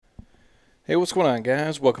Hey, what's going on,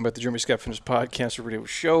 guys? Welcome back to the Jeremy Scott Fitness Podcast Radio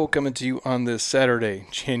Show, coming to you on this Saturday,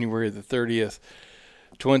 January the 30th,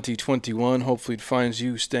 2021. Hopefully, it finds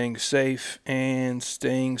you staying safe and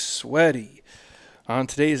staying sweaty. On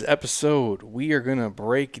today's episode, we are going to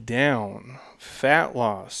break down fat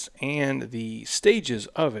loss and the stages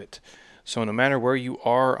of it. So, no matter where you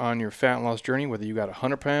are on your fat loss journey, whether you got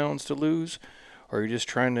 100 pounds to lose or you're just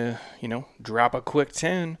trying to, drop a quick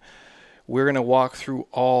 10, we're going to walk through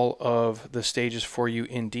all of the stages for you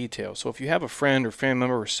in detail. So if you have a friend or family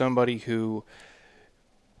member or somebody who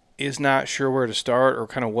is not sure where to start or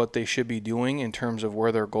kind of what they should be doing in terms of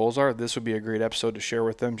where their goals are, this would be a great episode to share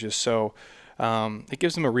with them just so it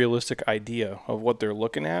gives them a realistic idea of what they're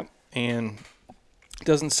looking at and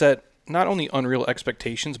doesn't set not only unreal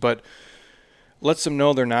expectations, but lets them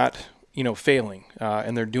know they're not, failing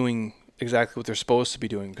and they're doing exactly what they're supposed to be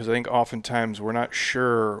doing. Because I think oftentimes we're not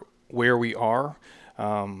sure where we are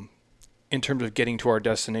in terms of getting to our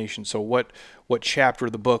destination. So what chapter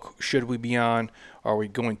of the book should we be on? Are we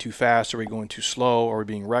going too fast? Are we going too slow? Are we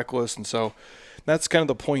being reckless? And so that's kind of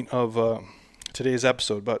the point of today's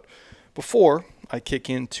episode. But before I kick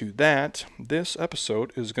into that, this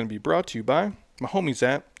episode is going to be brought to you by my homies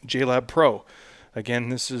at JLab Pro. Again,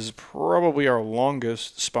 this is probably our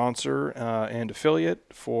longest sponsor and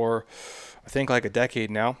affiliate for I think like a decade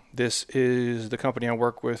now. This is the company I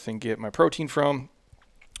work with and get my protein from,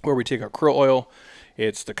 where we take our krill oil.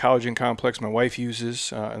 It's the collagen complex my wife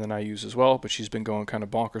uses and then I use as well, but she's been going kind of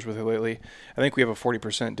bonkers with it lately. I think we have a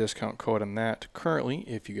 40% discount code on that currently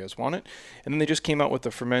if you guys want it. And then they just came out with the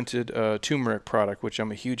fermented turmeric product, which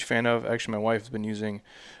I'm a huge fan of. Actually, my wife has been using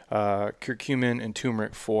curcumin and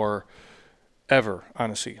turmeric for ever,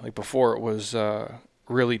 honestly. Like before it was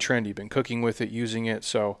really trendy. Been cooking with it, using it,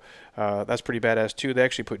 so that's pretty badass too. They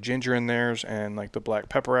actually put ginger in theirs and like the black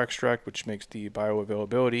pepper extract, which makes the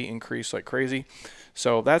bioavailability increase like crazy.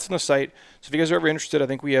 So that's on the site. So if you guys are ever interested, I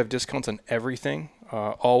think we have discounts on everything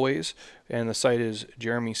always, and the site is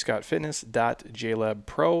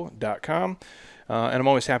jeremyscottfitness.jlabpro.com. And I'm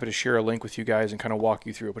always happy to share a link with you guys and kind of walk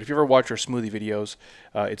you through it. But if you ever watch our smoothie videos,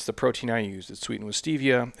 it's the protein I use. It's sweetened with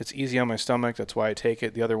stevia. It's easy on my stomach. That's why I take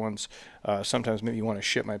it. The other ones sometimes make me want to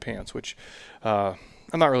shit my pants, which I'm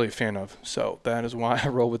not really a fan of. So that is why I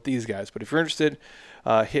roll with these guys. But if you're interested,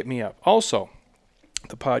 hit me up. Also,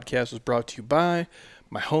 the podcast was brought to you by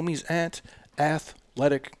my homies at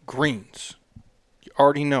Athletic Greens. You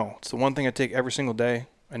already know. It's the one thing I take every single day.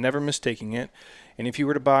 I never miss taking it. And if you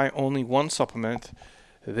were to buy only one supplement,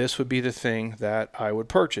 this would be the thing that I would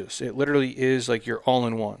purchase. It literally is like your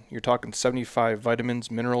all-in-one. You're talking 75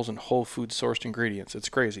 vitamins, minerals, and whole food sourced ingredients. It's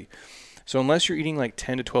crazy. So unless you're eating like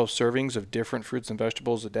 10 to 12 servings of different fruits and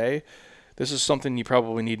vegetables a day, this is something you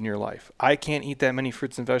probably need in your life. I can't eat that many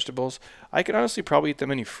fruits and vegetables. I could honestly probably eat that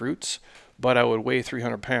many fruits, but I would weigh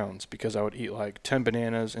 300 pounds because I would eat like 10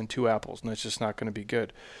 bananas and 2 apples, and that's just not going to be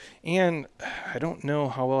good. And I don't know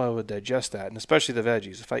how well I would digest that, and especially the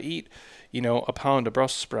veggies. If I eat, a pound of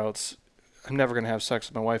Brussels sprouts, I'm never going to have sex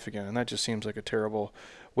with my wife again, and that just seems like a terrible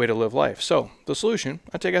way to live life. So the solution,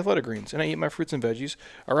 I take Athletic Greens, and I eat my fruits and veggies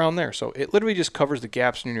around there. So it literally just covers the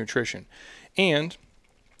gaps in your nutrition. And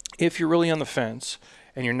if you're really on the fence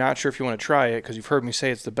and you're not sure if you want to try it, because you've heard me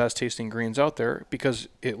say it's the best tasting greens out there, because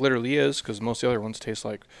it literally is, because most of the other ones taste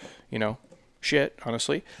like, shit,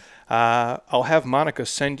 honestly, I'll have Monica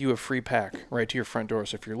send you a free pack right to your front door.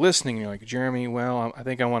 So if you're listening and you're like, Jeremy, well, I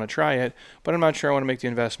think I want to try it, but I'm not sure I want to make the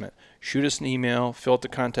investment, shoot us an email, fill out the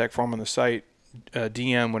contact form on the site,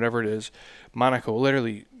 DM, whatever it is. Monica will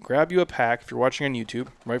literally grab you a pack, if you're watching on YouTube,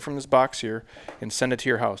 right from this box here, and send it to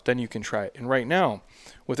your house. Then you can try it. And right now,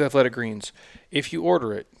 with Athletic Greens, if you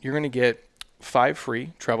order it, you're going to get 5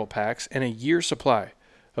 free travel packs and a year's supply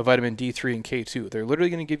of vitamin D3 and K2. They're literally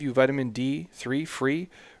going to give you vitamin D3 free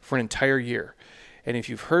for an entire year. And if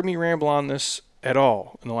you've heard me ramble on this at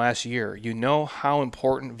all in the last year, you know how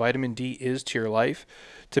important vitamin D is to your life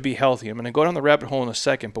to be healthy. I'm going to go down the rabbit hole in a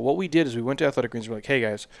second, but what we did is we went to Athletic Greens. We're like, hey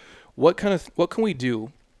guys, what can we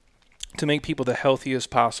do to make people the healthiest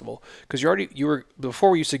possible? Because before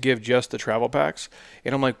we used to give just the travel packs,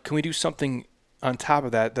 and I'm like, can we do something on top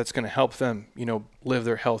of that that's going to help them, live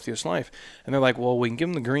their healthiest life? And they're like, well, we can give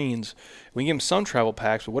them the greens, we can give them some travel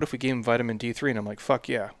packs, but what if we gave them vitamin D3? And I'm like, fuck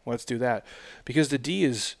yeah, let's do that, because the D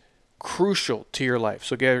is crucial to your life.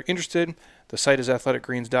 So if you're interested, the site is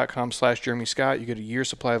athleticgreens.com/Jeremy Scott. You get a year's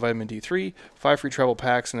supply of vitamin D3, 5 free travel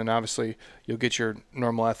packs, and then obviously you'll get your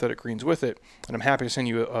normal Athletic Greens with it. And I'm happy to send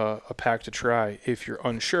you a pack to try if you're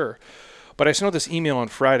unsure. But I sent out this email on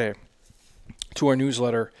Friday to our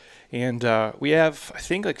newsletter, and we have, I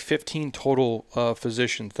think, like 15 total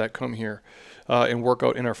physicians that come here and work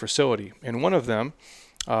out in our facility. And one of them,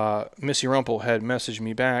 Missy Rumpel, had messaged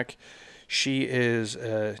me back. She is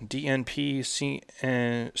DNP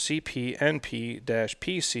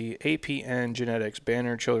CPNP-PC APN Genetics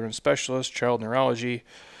Banner Children's Specialist, Child Neurology,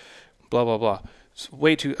 blah, blah, blah. It's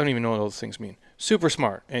way too, I don't even know what those things mean. Super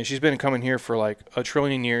smart. And she's been coming here for like a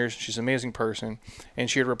trillion years. She's an amazing person. And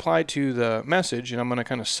she had replied to the message, and I'm going to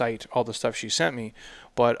kind of cite all the stuff she sent me.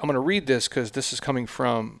 But I'm going to read this because this is coming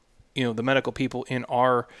from, the medical people in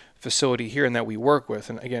our facility here and that we work with.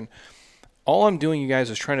 And again, all I'm doing, you guys,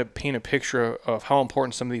 is trying to paint a picture of how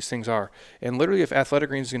important some of these things are. And literally, if Athletic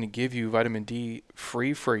Greens is going to give you vitamin D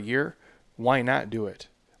free for a year, why not do it?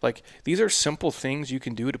 Like, these are simple things you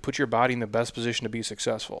can do to put your body in the best position to be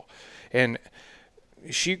successful. And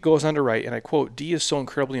she goes on to write, and I quote, "D is so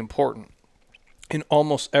incredibly important, and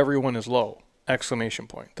almost everyone is low!" Exclamation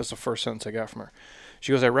point. That's the first sentence I got from her.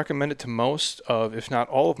 She goes, "I recommend it to most of, if not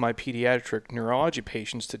all of my pediatric neurology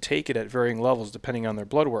patients to take it at varying levels depending on their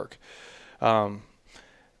blood work.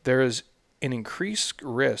 There is an increased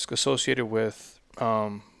risk associated with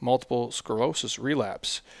multiple sclerosis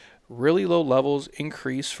relapse. Really low levels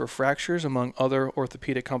increase for fractures among other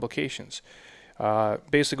orthopedic complications."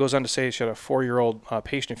 Basically goes on to say she had a 4-year-old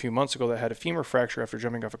patient a few months ago that had a femur fracture after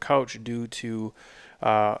jumping off a couch due to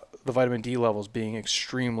the vitamin D levels being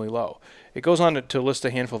extremely low. It goes on to list a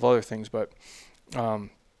handful of other things, but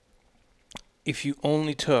if you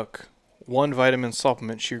only took one vitamin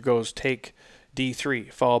supplement, she goes, take D3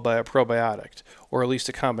 followed by a probiotic, or at least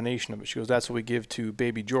a combination of it. She goes, "That's what we give to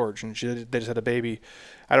baby George." And they just had a baby.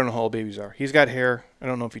 I don't know how old babies are. He's got hair. I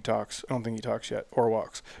don't know if he talks. I don't think he talks yet or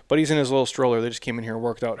walks. But he's in his little stroller. They just came in here and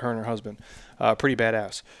worked out, her and her husband. Pretty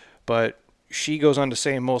badass. But she goes on to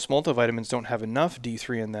say most multivitamins don't have enough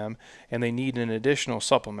D3 in them, and they need an additional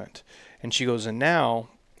supplement. And she goes, and now,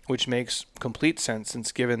 which makes complete sense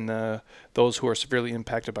since given those who are severely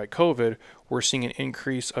impacted by COVID, we're seeing an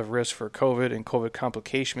increase of risk for COVID and COVID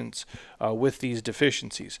complications with these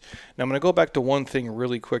deficiencies. Now I'm going to go back to one thing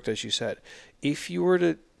really quick that she said. If you were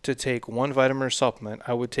to take one vitamin or supplement,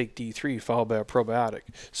 I would take D3 followed by a probiotic.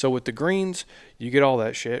 So with the greens, you get all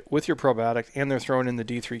that shit with your probiotic, and they're throwing in the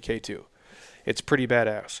D3K2. It's pretty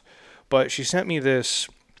badass. But she sent me this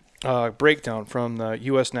breakdown from the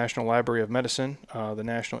U.S. National Library of Medicine, the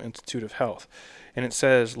National Institute of Health. And it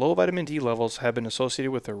says low vitamin D levels have been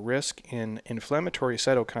associated with a risk in inflammatory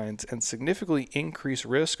cytokines and significantly increased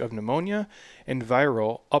risk of pneumonia and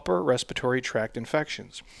viral upper respiratory tract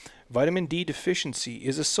infections. Vitamin D deficiency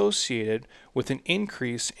is associated with an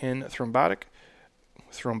increase in thrombotic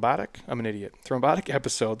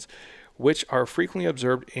episodes, which are frequently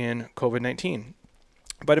observed in COVID-19.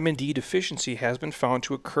 Vitamin D deficiency has been found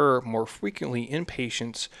to occur more frequently in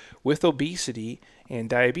patients with obesity and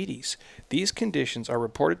diabetes. These conditions are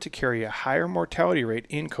reported to carry a higher mortality rate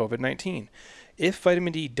in COVID-19. If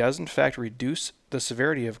vitamin D does in fact reduce the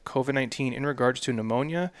severity of COVID-19 in regards to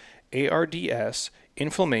pneumonia, ARDS,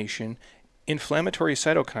 inflammation, inflammatory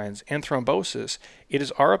cytokines, and thrombosis, it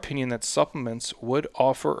is our opinion that supplements would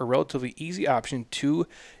offer a relatively easy option to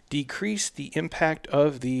decrease the impact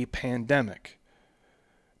of the pandemic.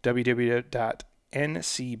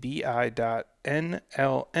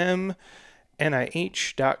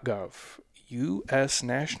 www.ncbi.nlmnih.gov, U.S.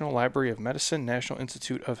 National Library of Medicine, National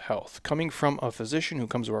Institute of Health. Coming from a physician who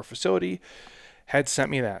comes to our facility, had sent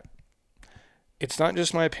me that. It's not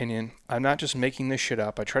just my opinion. I'm not just making this shit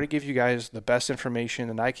up. I try to give you guys the best information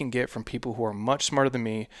that I can get from people who are much smarter than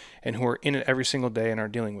me and who are in it every single day and are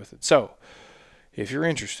dealing with it. So, if you're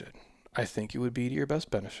interested, I think it would be to your best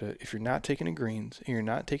benefit. If you're not taking a greens and you're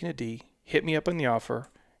not taking a D, hit me up on the offer,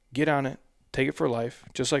 get on it, take it for life,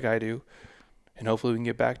 just like I do, and hopefully we can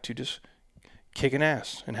get back to just kicking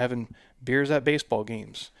ass and having beers at baseball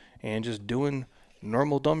games and just doing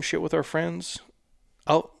normal dumb shit with our friends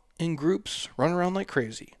out in groups, run around like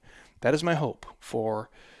crazy. That is my hope for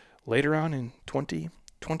later on in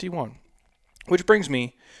 2021. Which brings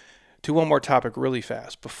me to one more topic really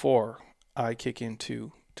fast before I kick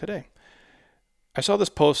into today. I saw this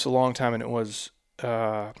post a long time, and it was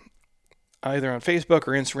either on Facebook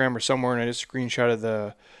or Instagram or somewhere, and I just screenshotted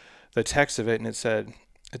the text of it, and it said,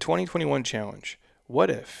 "A 2021 challenge.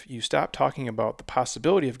 What if you stop talking about the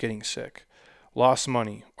possibility of getting sick, lost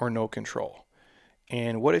money, or no control?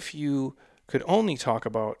 And what if you could only talk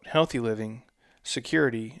about healthy living,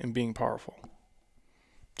 security, and being powerful?"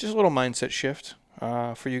 Just a little mindset shift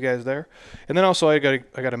for you guys there. And then also I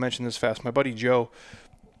got to mention this fast. My buddy Joe,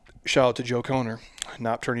 shout out to Joe Koner,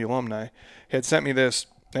 Nocturnity alumni, had sent me this.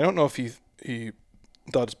 I don't know if he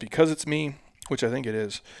thought it's because it's me, which I think it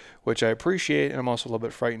is, which I appreciate, and I'm also a little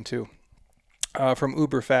bit frightened too. From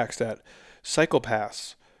Uber Facts that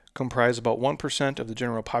Psychopaths comprise about 1% of the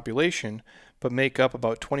general population, but make up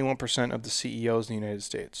about 21% of the CEOs in the United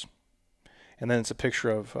States. And then it's a picture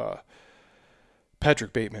of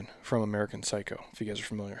Patrick Bateman from American Psycho, if you guys are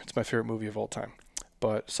familiar. It's my favorite movie of all time.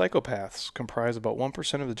 But psychopaths comprise about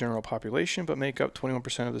 1% of the general population, but make up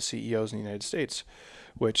 21% of the CEOs in the United States,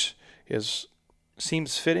 which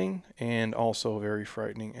seems fitting and also very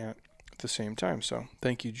frightening at the same time. So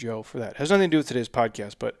thank you, Joe, for that. It has nothing to do with today's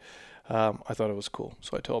podcast, but I thought it was cool,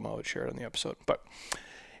 so I told him I would share it on the episode. But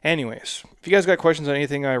anyways, if you guys got questions on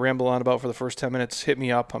anything I ramble on about for the first 10 minutes, hit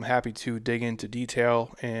me up. I'm happy to dig into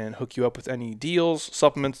detail and hook you up with any deals,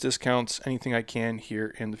 supplements, discounts, anything I can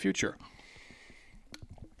here in the future.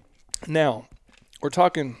 Now, we're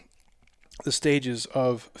talking the stages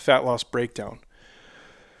of fat loss breakdown.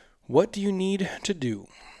 What do you need to do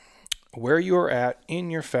where you are at in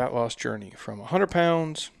your fat loss journey from 100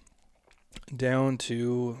 pounds down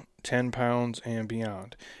to 10 pounds and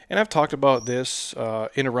beyond? And I've talked about this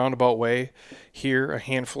in a roundabout way here a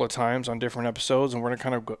handful of times on different episodes, and we're going to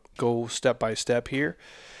kind of go step by step here.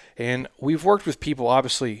 And we've worked with people,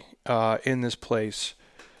 obviously, in this place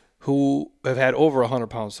who have had over 100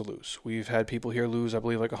 pounds to lose. We've had people here lose, I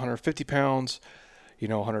believe, like 150 pounds,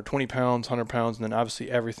 120 pounds, 100 pounds, and then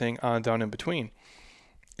obviously everything on down in between.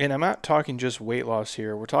 And I'm not talking just weight loss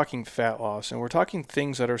here. We're talking fat loss, and we're talking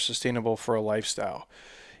things that are sustainable for a lifestyle.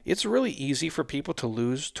 It's really easy for people to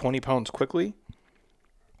lose 20 pounds quickly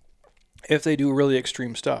if they do really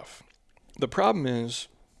extreme stuff. The problem is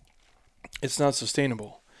it's not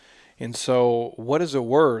sustainable. And so what is it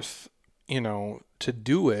worth, to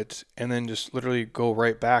do it and then just literally go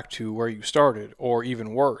right back to where you started, or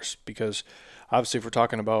even worse? Because obviously if we're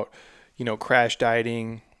talking about, crash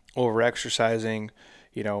dieting, over exercising,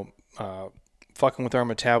 fucking with our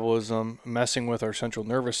metabolism, messing with our central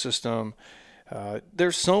nervous system,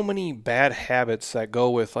 there's so many bad habits that go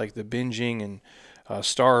with like the binging and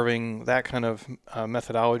starving, that kind of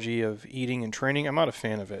methodology of eating and training. I'm not a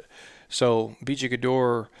fan of it. So BJ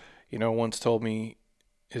Gaddour, once told me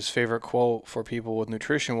his favorite quote for people with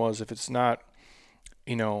nutrition was, if it's not,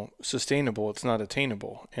 sustainable, it's not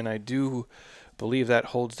attainable. And I do believe that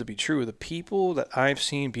holds to be true. The people that I've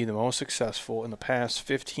seen be the most successful in the past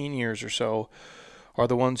 15 years or so are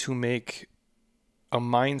the ones who make a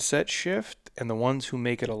mindset shift and the ones who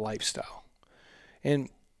make it a lifestyle. And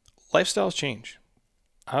lifestyles change.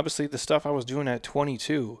 Obviously, the stuff I was doing at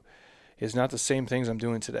 22 is not the same things I'm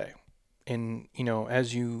doing today. And,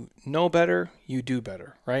 as you know better, you do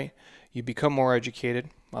better, right? You become more educated.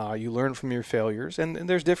 You learn from your failures. And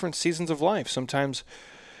there's different seasons of life. Sometimes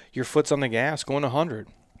your foot's on the gas going 100.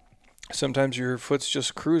 Sometimes your foot's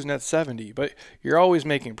just cruising at 70. But you're always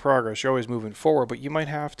making progress. You're always moving forward. But you might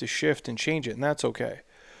have to shift and change it, and that's okay.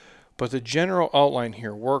 But the general outline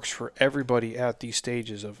here works for everybody at these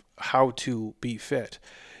stages of how to be fit.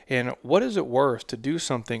 And what is it worth to do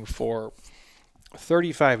something for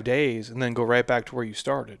 35 days and then go right back to where you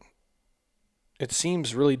started? It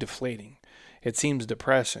seems really deflating. It seems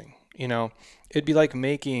depressing. It'd be like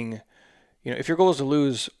making, if your goal is to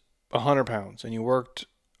lose 100 pounds and you worked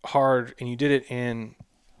hard and you did it in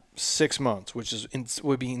 6 months, which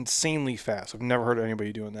would be insanely fast. I've never heard of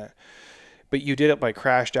anybody doing that. But you did it by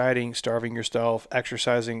crash dieting, starving yourself,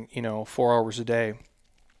 exercising, 4 hours a day.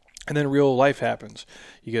 And then real life happens.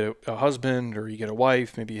 You get a husband, or you get a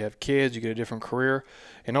wife, maybe you have kids, you get a different career,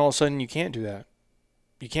 and all of a sudden you can't do that.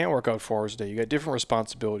 You can't work out 4 hours a day. You got different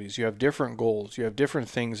responsibilities. You have different goals. You have different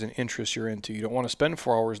things and interests you're into. You don't want to spend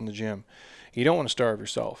 4 hours in the gym. You don't want to starve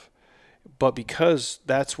yourself. But because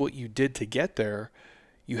that's what you did to get there,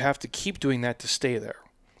 you have to keep doing that to stay there.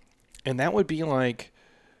 And that would be like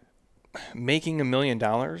making $1 million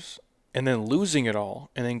and then losing it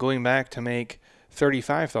all and then going back to make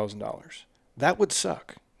 $35,000. That would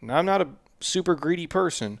suck. Now, I'm not a super greedy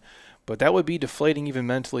person, but that would be deflating even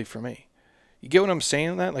mentally for me. You get what I'm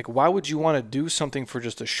saying? That like, why would you want to do something for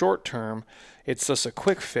just a short term? It's just a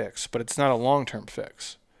quick fix, but it's not a long-term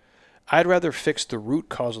fix. I'd rather fix the root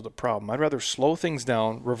cause of the problem. I'd rather slow things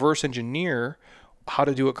down, reverse engineer how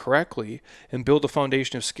to do it correctly, and build a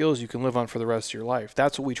foundation of skills you can live on for the rest of your life.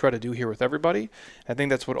 That's what we try to do here with everybody. I think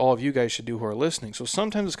that's what all of you guys should do who are listening. So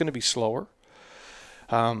sometimes it's going to be slower.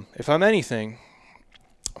 If I'm anything,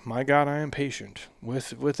 my God, I am patient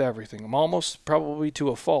with everything. I'm almost probably to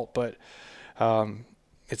a fault, but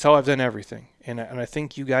it's how I've done everything. And I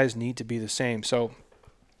think you guys need to be the same. So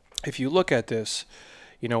if you look at this,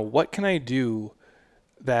 what can I do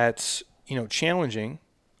that's, challenging,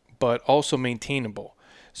 but also maintainable?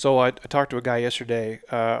 So I talked to a guy yesterday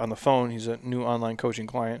on the phone. He's a new online coaching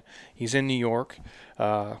client. He's in New York.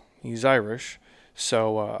 He's Irish.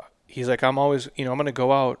 So He's like, I'm always, I'm going to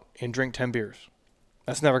go out and drink 10 beers.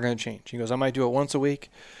 That's never going to change. He goes, I might do it once a week.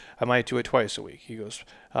 I might do it twice a week. He goes,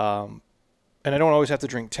 and I don't always have to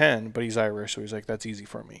drink 10, but he's Irish, so he's like, that's easy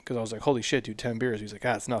for me. Because I was like, holy shit, dude, 10 beers. He's like,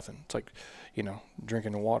 it's nothing. It's like,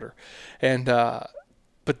 drinking water. And,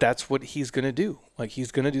 but that's what he's going to do. Like,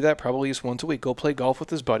 he's going to do that probably just once a week. Go play golf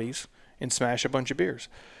with his buddies and smash a bunch of beers.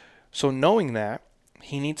 So knowing that,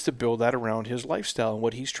 he needs to build that around his lifestyle and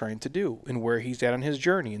what he's trying to do and where he's at on his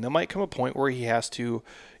journey. And there might come a point where he has to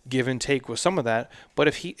give and take with some of that. But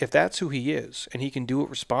if that's who he is and he can do it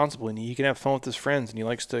responsibly and he can have fun with his friends and he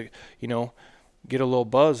likes to, get a little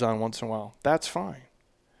buzz on once in a while, that's fine.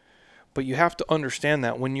 But you have to understand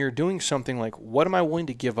that when you're doing something like, what am I willing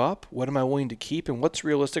to give up? What am I willing to keep? And what's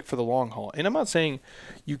realistic for the long haul? And I'm not saying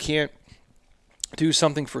you can't do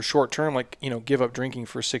something for short term, like, give up drinking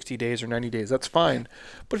for 60 days or 90 days. That's fine.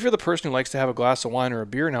 But if you're the person who likes to have a glass of wine or a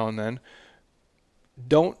beer now and then,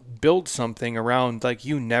 don't build something around like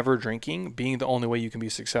you never drinking being the only way you can be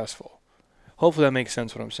successful. Hopefully that makes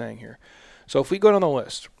sense what I'm saying here. So if we go down the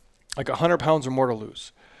list, like 100 pounds or more to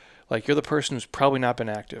lose, like you're the person who's probably not been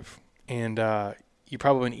active and you've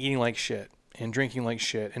probably been eating like shit and drinking like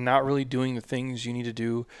shit and not really doing the things you need to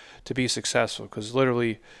do to be successful. Because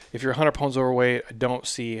literally, if you're 100 pounds overweight, I don't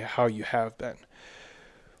see how you have been.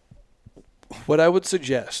 What I would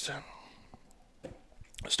suggest,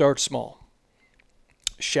 start small.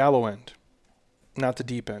 Shallow end, not the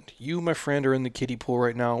deep end. You, my friend, are in the kiddie pool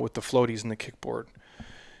right now with the floaties and the kickboard.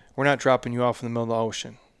 We're not dropping you off in the middle of the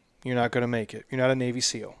ocean. You're not going to make it. You're not a Navy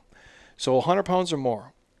SEAL. So 100 pounds or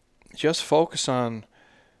more, just focus on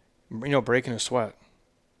breaking a sweat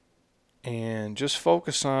and just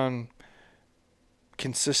focus on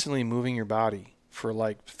consistently moving your body for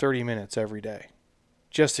like 30 minutes every day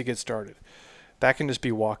just to get started. That can just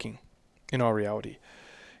be walking in all reality.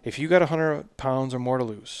 If you got 100 pounds or more to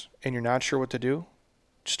lose and you're not sure what to do,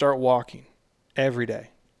 start walking every day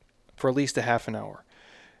for at least a half an hour.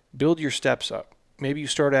 Build your steps up. Maybe you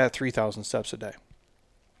start at 3,000 steps a day.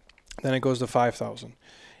 Then it goes to 5,000.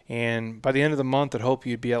 And by the end of the month, I'd hope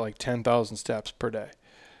you'd be at like 10,000 steps per day.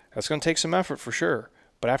 That's going to take some effort for sure.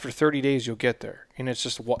 But after 30 days, you'll get there. And it's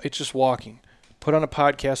just walking. Put on a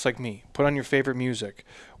podcast like me. Put on your favorite music.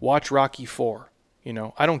 Watch Rocky IV.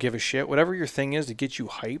 I don't give a shit. Whatever your thing is to get you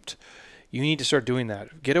hyped, you need to start doing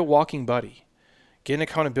that. Get a walking buddy. Get an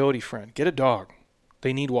accountability friend. Get a dog.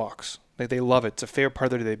 They need walks. They love it. It's a favorite part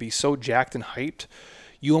of their day. They'd be so jacked and hyped.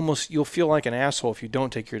 You'll feel like an asshole if you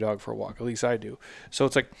don't take your dog for a walk. At least I do. So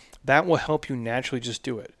it's like that will help you naturally just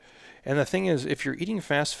do it. And the thing is, if you're eating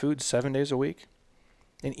fast food 7 days a week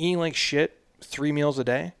and eating like shit 3 meals a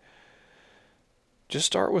day, just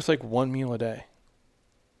start with like 1 meal a day.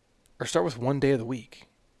 Or start with 1 day of the week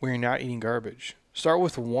where you're not eating garbage. Start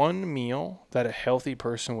with 1 meal that a healthy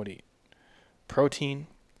person would eat. Protein,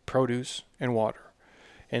 produce, and water.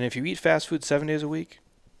 And if you eat fast food 7 days a week,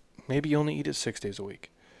 maybe you only eat it 6 days a week.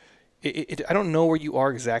 I don't know where you are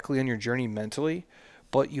exactly on your journey mentally,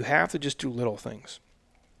 but you have to just do little things.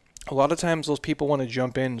 A lot of times those people want to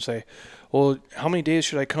jump in and say, well, how many days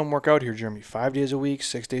should I come work out here, Jeremy? 5 days a week,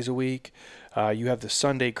 6 days a week? You have the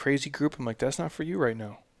Sunday crazy group. I'm like, that's not for you right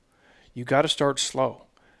now. You got to start slow.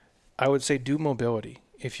 I would say do mobility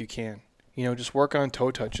if you can. Just work on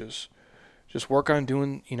toe touches. Just work on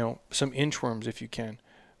doing, some inchworms if you can.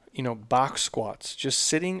 Box squats. Just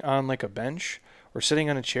sitting on like a bench or sitting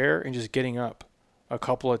on a chair and just getting up a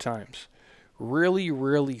couple of times. Really,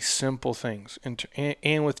 really simple things.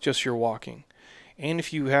 And with just your walking. And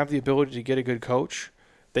if you have the ability to get a good coach,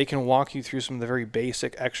 they can walk you through some of the very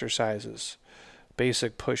basic exercises.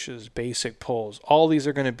 Basic pushes, basic pulls. All these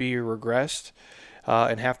are going to be regressed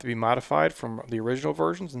and have to be modified from the original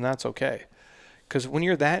versions, and that's okay. Because when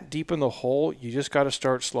you're that deep in the hole, you just got to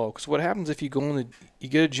start slow. Because what happens if you you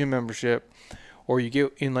get a gym membership or you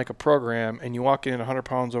get in like a program and you walk in at 100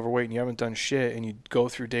 pounds overweight and you haven't done shit and you go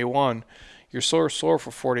through day one, you're sore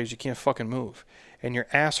for 4 days, you can't fucking move. And your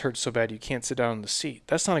ass hurts so bad you can't sit down in the seat.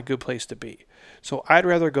 That's not a good place to be. So I'd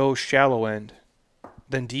rather go shallow end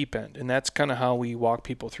than deep end. And that's kind of how we walk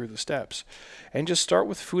people through the steps. And just start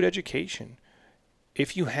with food education.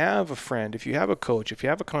 If you have a friend, if you have a coach, if you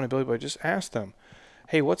have accountability, but just ask them,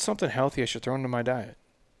 hey, what's something healthy I should throw into my diet?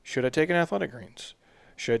 Should I take an athletic greens?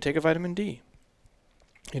 Should I take a vitamin D?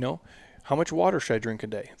 How much water should I drink a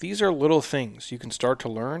day? These are little things you can start to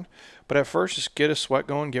learn, but at first just get a sweat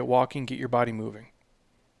going, get walking, get your body moving.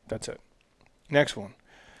 That's it. Next one,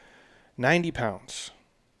 90 pounds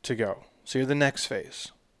to go. So you're the next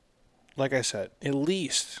phase. Like I said, at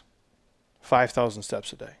least 5,000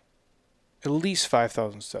 steps a day. At least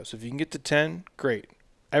 5,000 steps. If you can get to 10, great.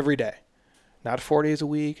 Every day. not 4 days a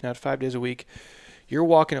week, not 5 days a week. You're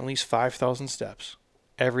walking at least 5,000 steps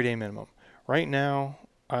every day minimum. Right now,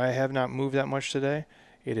 I have not moved that much today.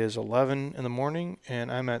 It is 11 in the morning,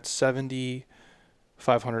 and I'm at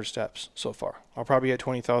 7,500 steps so far. I'll probably get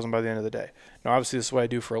 20,000 by the end of the day. Now, obviously, this is what I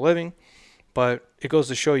do for a living, but it goes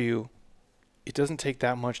to show you it doesn't take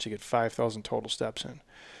that much to get 5,000 total steps in.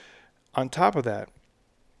 On top of that,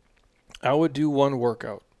 I would do one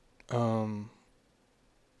workout.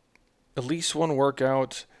 At least one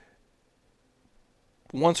workout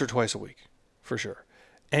once or twice a week, for sure.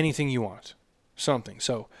 Anything you want. Something.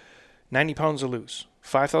 So 90 pounds to lose.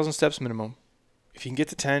 5,000 steps minimum. If you can get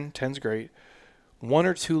to 10, 10's great. 1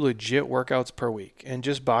 or 2 legit workouts per week. And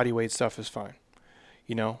just body weight stuff is fine.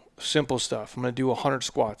 You know, simple stuff. I'm going to do 100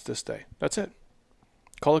 squats this day. That's it.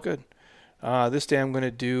 Call it good. This day I'm going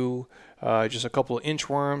to do just a couple of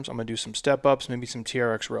inchworms. I'm going to do some step ups, maybe some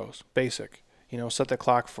TRX rows. Basic. You know, set the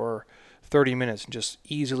clock for 30 minutes and just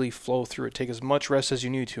easily flow through it. Take as much rest as you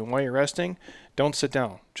need to. And while you're resting, don't sit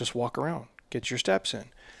down. Just walk around. Get your steps in.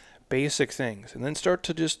 Basic things. And then start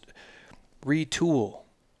to just retool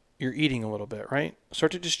your eating a little bit, right?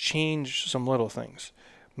 Start to just change some little things.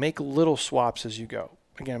 Make little swaps as you go.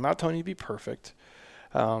 Again, I'm not telling you to be perfect.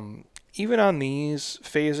 Even on these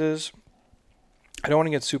phases, I don't want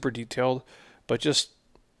to get super detailed, but just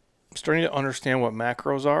starting to understand what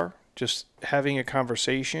macros are. Just having a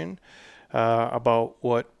conversation about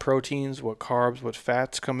what proteins, what carbs, what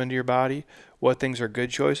fats come into your body, what things are good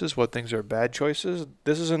choices, what things are bad choices.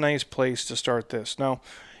 This is a nice place to start this. Now,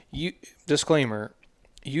 disclaimer,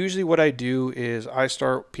 usually what I do is I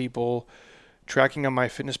start people tracking on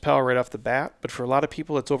MyFitnessPal right off the bat, but for a lot of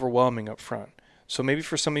people it's overwhelming up front. So maybe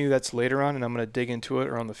for some of you that's later on, and I'm going to dig into it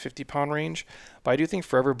around the 50-pound range. But I do think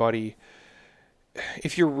for everybody,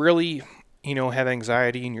 if you're really have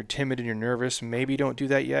anxiety and you're timid and you're nervous, maybe don't do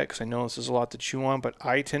that yet, because I know this is a lot to chew on, but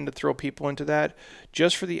I tend to throw people into that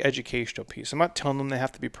just for the educational piece. I'm not telling them they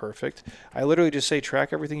have to be perfect. I literally just say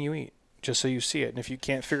track everything you eat, just so you see it. And if you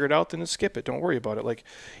can't figure it out, then skip it. Don't worry about it. Like,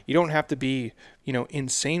 you don't have to be,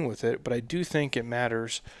 insane with it, but I do think it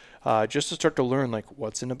matters just to start to learn, like,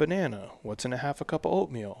 what's in a banana, what's in a half a cup of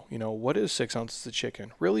oatmeal, what is 6 ounces of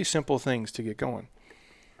chicken. Really simple things to get going.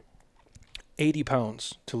 80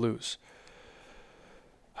 pounds to lose.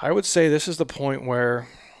 I would say this is the point where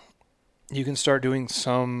you can start doing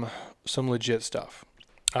some legit stuff.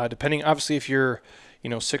 Depending, obviously, if you're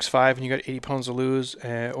 6'5" and you got 80 pounds to lose,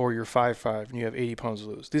 or you're 5'5" and you have 80 pounds to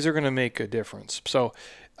lose. These are going to make a difference. So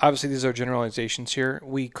obviously these are generalizations here.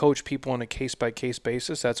 We coach people on a case-by-case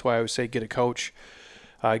basis. That's why I would say get a coach,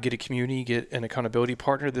 get a community, get an accountability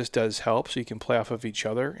partner. This does help, so you can play off of each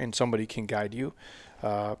other and somebody can guide you.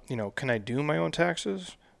 Can I do my own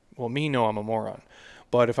taxes? Well, no, I'm a moron.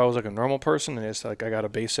 But if I was like a normal person and it's like I got a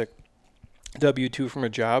basic W-2 from a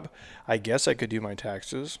job, I guess I could do my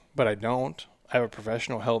taxes, but I don't. I have a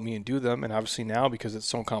professional help me and do them. And obviously now, because it's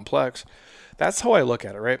so complex, that's how I look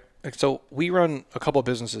at it, right? Like, so we run a couple of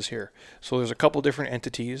businesses here. So there's a couple different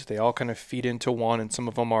entities. They all kind of feed into one, and some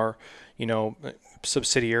of them are,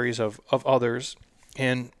 subsidiaries of others.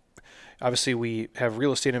 And obviously we have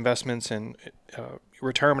real estate investments and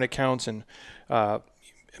retirement accounts and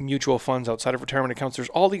mutual funds outside of retirement accounts. There's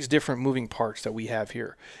all these different moving parts that we have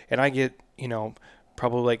here. And I get,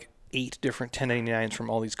 probably like 8 different 1099s from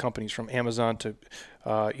all these companies, from Amazon to,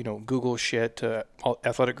 Google shit, to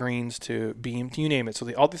Athletic Greens, to Beam, to you name it. So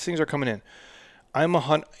all these things are coming in.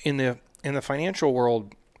 In the financial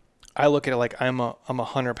world, I look at it like I'm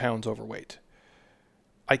 100 pounds overweight.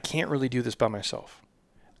 I can't really do this by myself.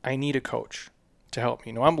 I need a coach to help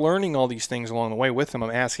me. I'm learning all these things along the way with them.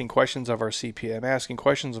 I'm asking questions of our CPA. I'm asking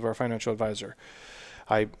questions of our financial advisor.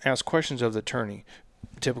 I ask questions of the attorney,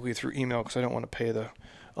 typically through email, because I don't want to pay the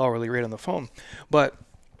hourly rate on the phone. But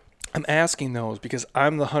I'm asking those because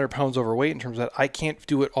I'm the 100 pounds overweight in terms of that I can't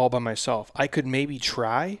do it all by myself. I could maybe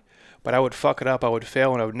try, but I would fuck it up. I would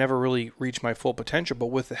fail, and I would never really reach my full potential. But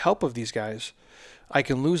with the help of these guys, I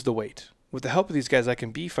can lose the weight. With the help of these guys, I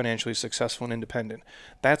can be financially successful and independent.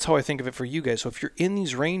 That's how I think of it for you guys. So if you're in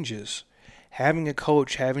these ranges, having a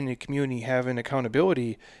coach, having a community, having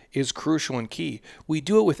accountability is crucial and key. We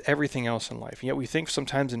do it with everything else in life. Yet we think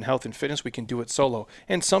sometimes in health and fitness we can do it solo.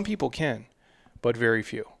 And some people can, but very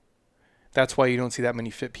few. That's why you don't see that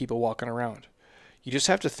many fit people walking around. You just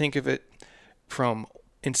have to think of it from,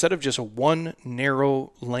 instead of just one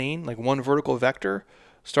narrow lane, like one vertical vector,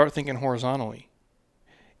 start thinking horizontally.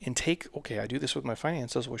 And I do this with my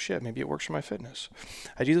finances. Well, shit, maybe it works for my fitness.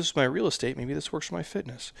 I do this with my real estate. Maybe this works for my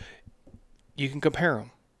fitness. You can compare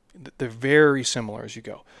them. They're very similar as you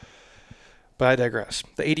go. But I digress.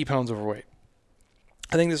 The 80 pounds overweight.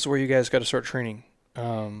 I think this is where you guys got to start training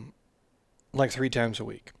like 3 times a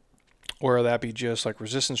week, or that be just like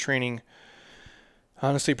resistance training.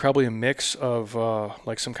 Honestly, probably a mix of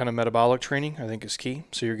like some kind of metabolic training, I think is key.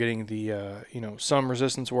 So you're getting the, some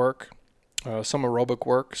resistance work, some aerobic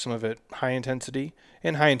work, some of it high intensity,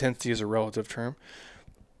 and high intensity is a relative term,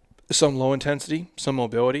 some low intensity, some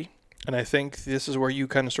mobility. And I think this is where you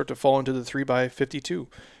kind of start to fall into the 3x52,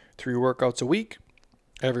 3 workouts a week,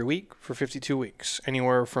 every week for 52 weeks.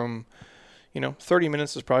 Anywhere from, 30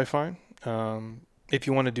 minutes is probably fine. If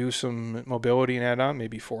you want to do some mobility and add on,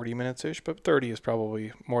 maybe 40 minutes-ish, but 30 is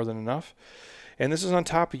probably more than enough. And this is on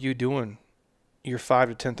top of you doing your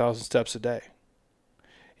 5,000 to 10,000 steps a day.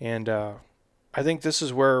 And I think this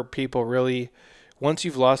is where people really, once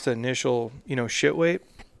you've lost the initial, shit weight,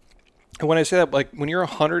 and when I say that, like when you're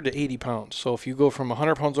 100 to 80 pounds, so if you go from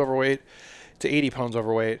 100 pounds overweight to 80 pounds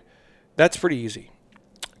overweight, that's pretty easy.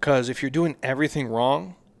 Because if you're doing everything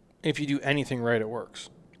wrong, if you do anything right, it works.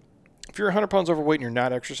 If you're 100 pounds overweight and you're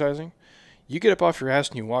not exercising, you get up off your ass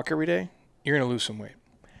and you walk every day, you're going to lose some weight.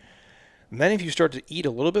 And then if you start to eat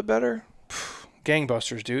a little bit better,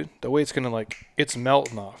 gangbusters, dude. The weight's going to it's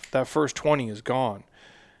melting off. That first 20 is gone.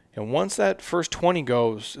 And once that first 20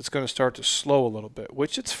 goes, it's going to start to slow a little bit,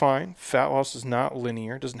 which it's fine. Fat loss is not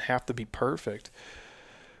linear. It doesn't have to be perfect.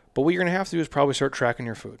 But what you're going to have to do is probably start tracking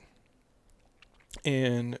your food.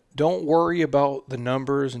 And don't worry about the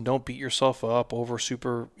numbers and don't beat yourself up over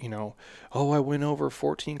super, I went over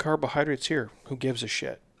 14 carbohydrates here. Who gives a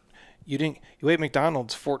shit? You ate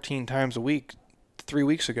McDonald's 14 times a week 3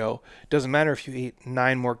 weeks ago. Doesn't matter if you ate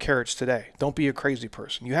 9 more carrots today. Don't be a crazy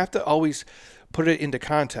person. You have to always put it into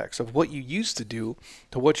context of what you used to do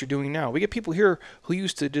to what you're doing now. We get people here who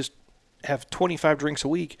used to just have 25 drinks a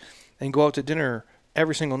week and go out to dinner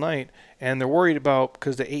every single night, and they're worried about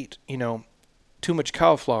because they ate, too much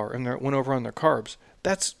cauliflower and they went over on their carbs.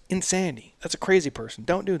 That's insanity. That's a crazy person.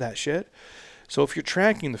 Don't do that shit. So if you're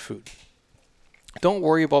tracking the food, don't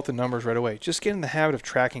worry about the numbers right away. Just get in the habit of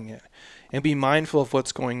tracking it and be mindful of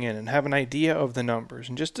what's going in and have an idea of the numbers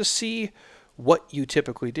and just to see what you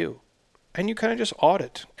typically do. And you kind of just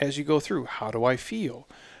audit as you go through. How do I feel?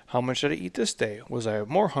 How much did I eat this day? Was I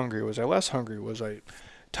more hungry? Was I less hungry? Was I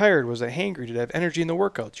tired? Was I hangry? Did I have energy in the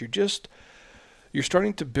workouts? You're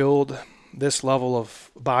starting to build this level of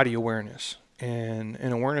body awareness and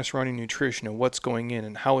awareness around your nutrition and what's going in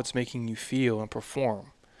and how it's making you feel and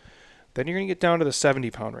perform. Then you're going to get down to the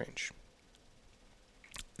 70-pound range.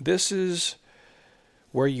 This is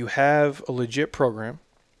where you have a legit program.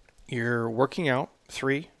 You're working out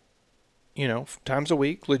 3, times a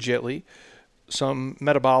week, legitly. Some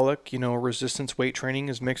metabolic, resistance weight training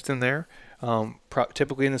is mixed in there.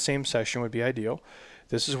 Typically in the same session would be ideal.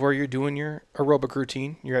 This is where you're doing your aerobic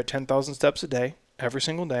routine. You're at 10,000 steps a day, every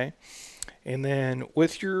single day. And then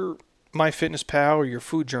with your MyFitnessPal or your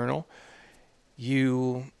food journal,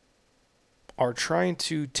 you are trying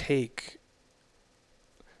to take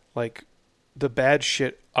the bad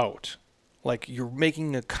shit out. You're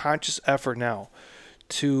making a conscious effort now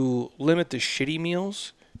to limit the shitty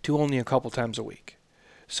meals to only a couple times a week.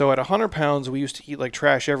 So at 100 pounds, we used to eat like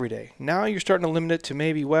trash every day. Now you're starting to limit it to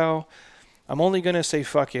maybe, I'm only going to say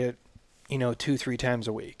fuck it, 2-3 times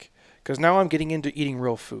a week. Because now I'm getting into eating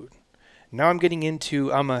real food. Now I'm getting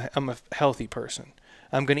into, I'm a healthy person.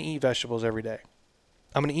 I'm going to eat vegetables every day.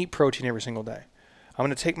 I'm going to eat protein every single day. I'm going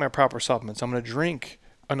to take my proper supplements. I'm going to drink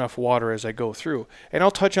enough water as I go through. And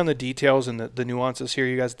I'll touch on the details and the nuances here,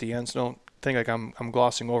 you guys, at the end. So don't think like I'm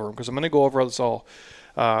glossing over them, because I'm going to go over this all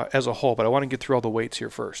as a whole. But I want to get through all the weights here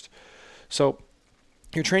first. So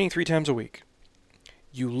you're training 3 times a week.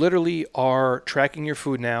 You literally are tracking your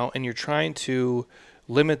food now, and you're trying to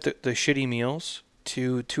limit the shitty meals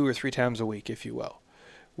to 2 or 3 times a week, if you will,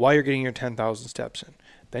 while you're getting your 10,000 steps in.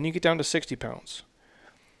 Then you get down to 60 pounds.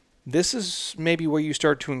 This is maybe where you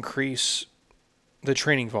start to increase the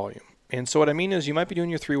training volume. And so what I mean is you might be doing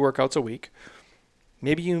your 3 workouts a week.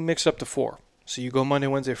 Maybe you mix up to 4. So you go Monday,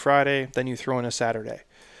 Wednesday, Friday, then you throw in a Saturday.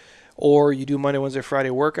 Or you do Monday, Wednesday, Friday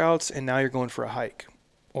workouts, and now you're going for a hike.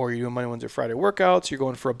 Or you're doing Monday, Wednesday, Friday workouts, you're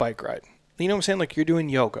going for a bike ride. You know what I'm saying? You're doing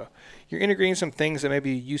yoga. You're integrating some things that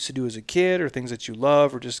maybe you used to do as a kid, or things that you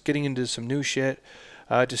love, or just getting into some new shit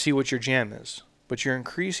to see what your jam is. But you're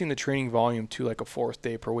increasing the training volume to a 4th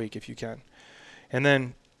day per week if you can. And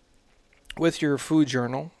then with your food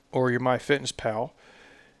journal or your MyFitnessPal,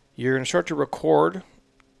 you're going to start to record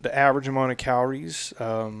the average amount of calories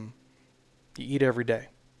you eat every day,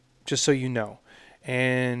 just so you know.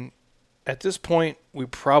 And at this point, we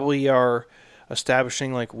probably are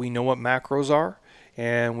establishing we know what macros are,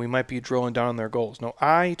 and we might be drilling down on their goals. Now,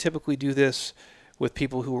 I typically do this with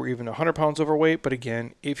people who are even 100 pounds overweight. But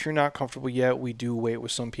again, if you're not comfortable yet, we do weight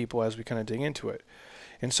with some people as we kind of dig into it.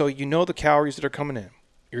 And so you know the calories that are coming in.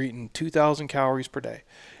 You're eating 2,000 calories per day.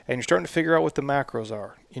 And you're starting to figure out what the macros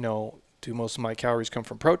are. Do most of my calories come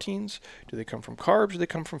from proteins? Do they come from carbs? Or do they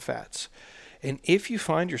come from fats? And if you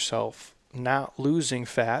find yourself not losing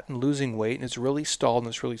fat and losing weight, and it's really stalled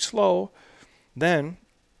and it's really slow, then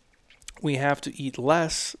we have to eat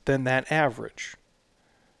less than that average.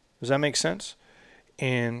 Does that make sense?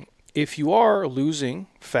 And if you are losing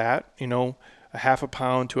fat, a half a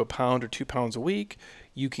pound to a pound or 2 pounds a week,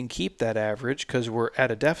 you can keep that average because we're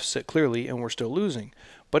at a deficit clearly and we're still losing.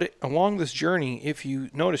 But along this journey, if you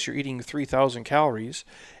notice you're eating 3,000 calories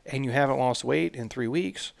and you haven't lost weight in 3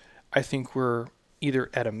 weeks, I think we're either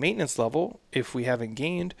at a maintenance level if we haven't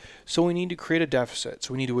gained, so we need to create a deficit.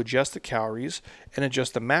 So we need to adjust the calories and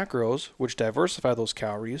adjust the macros, which diversify those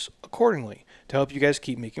calories accordingly to help you guys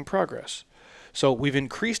keep making progress. So we've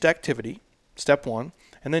increased activity, step 1,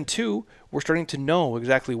 and then 2, we're starting to know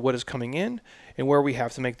exactly what is coming in and where we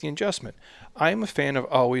have to make the adjustment. I'm a fan of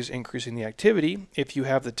always increasing the activity if you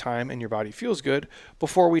have the time and your body feels good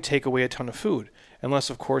before we take away a ton of food.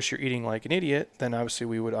 Unless, of course, you're eating like an idiot, then obviously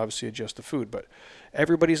we would adjust the food. But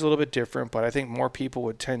everybody's a little bit different, but I think more people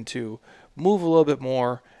would tend to move a little bit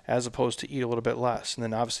more as opposed to eat a little bit less. And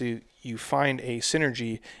then obviously you find a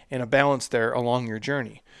synergy and a balance there along your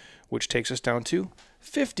journey, which takes us down to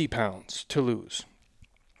 50 pounds to lose.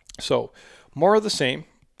 So more of the same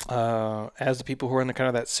as the people who are in the kind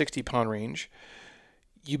of that 60-pound range.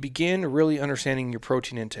 You begin really understanding your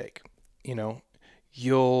protein intake.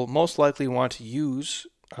 You'll most likely want to use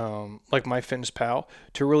like MyFitnessPal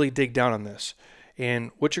to really dig down on this.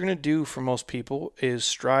 And what you're going to do for most people is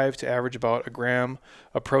strive to average about 1 gram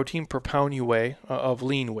of protein per pound you weigh of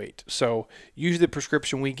lean weight. So usually the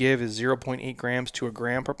prescription we give is 0.8 grams to 1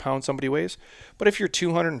 gram per pound somebody weighs. But if you're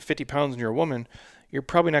 250 pounds and you're a woman, you're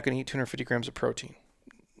probably not going to eat 250 grams of protein.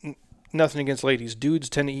 Nothing against ladies. Dudes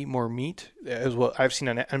tend to eat more meat, as well. I've seen,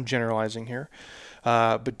 I'm generalizing here,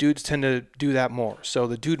 but dudes tend to do that more. So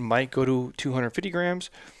the dude might go to 250 grams.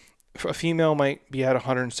 A female might be at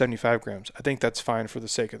 175 grams. I think that's fine for the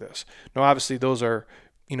sake of this. Now, obviously, those are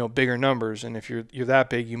bigger numbers, and if you're that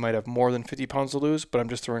big, you might have more than 50 pounds to lose. But I'm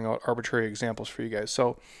just throwing out arbitrary examples for you guys.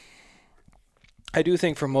 So I do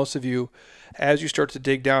think for most of you, as you start to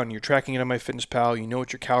dig down, you're tracking it on MyFitnessPal. You know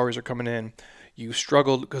what your calories are coming in. You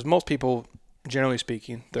struggled because most people, generally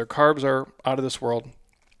speaking, their carbs are out of this world,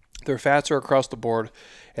 their fats are across the board,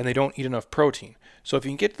 and they don't eat enough protein. So if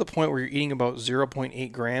you can get to the point where you're eating about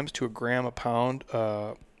 0.8 grams to 1 gram a pound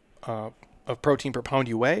of protein per pound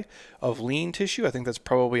you weigh of lean tissue, I think that's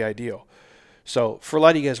probably ideal. So for a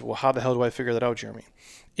lot of you guys, well, how the hell do I figure that out, Jeremy?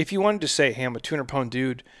 If you wanted to say, hey, I'm a 200-pound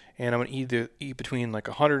dude, and I'm going to eat between like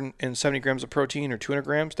 170 grams of protein or 200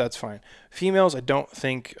 grams, that's fine. Females, I don't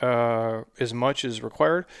think as much is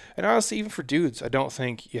required. And honestly, even for dudes, I don't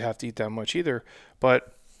think you have to eat that much either.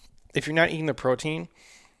 But if you're not eating the protein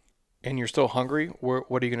and you're still hungry, what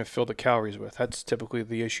are you going to fill the calories with? That's typically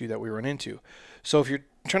the issue that we run into. So if you're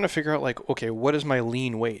trying to figure out like, okay, what is my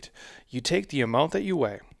lean weight? You take the amount that you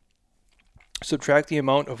weigh, subtract the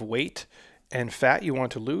amount of weight and fat you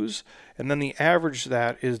want to lose, and then the average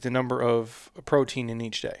that is the number of protein in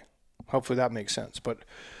each day. Hopefully that makes sense. But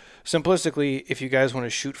simplistically, if you guys want to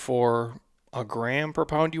shoot for 1 gram per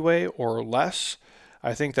pound you weigh or less,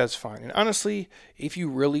 I think that's fine. And honestly, if you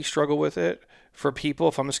really struggle with it, for people,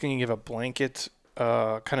 if I'm just going to give a blanket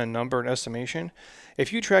kind of number and estimation,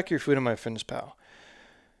 if you track your food on MyFitnessPal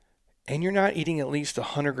and you're not eating at least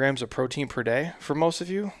 100 grams of protein per day, for most of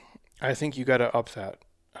you, I think you got to up that.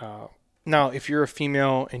 Now, if you're a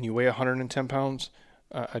female and you weigh 110 pounds,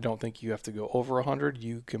 I don't think you have to go over 100.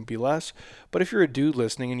 You can be less. But if you're a dude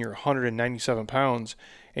listening and you're 197 pounds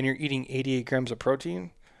and you're eating 88 grams of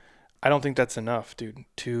protein, I don't think that's enough, dude.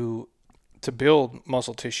 To build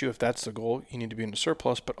muscle tissue, if that's the goal, you need to be in a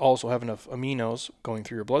surplus, but also have enough aminos going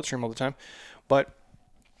through your bloodstream all the time. But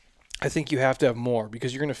I think you have to have more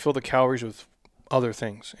because you're going to fill the calories with other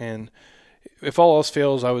things. And if all else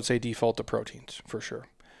fails, I would say default to proteins for sure.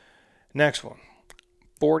 Next one,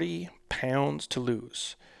 40 pounds to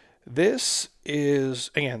lose. This is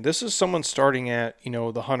someone starting at, the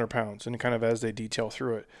 100 pounds and kind of as they detail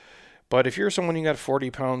through it. But if you're someone you got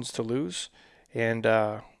 40 pounds to lose, and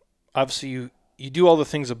obviously you do all the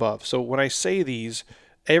things above. So when I say these,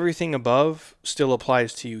 everything above still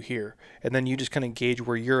applies to you here. And then you just kind of gauge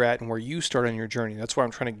where you're at and where you start on your journey. That's why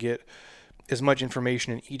I'm trying to get as much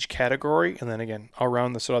information in each category. And then again, I'll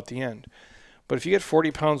round this out at the end. But if you get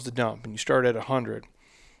 40 pounds to dump and you start at 100,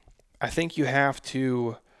 I think you have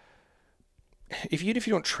to if you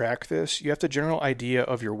don't track this, you have the general idea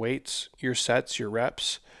of your weights, your sets, your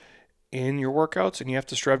reps in your workouts, and you have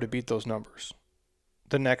to strive to beat those numbers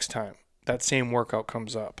the next time that same workout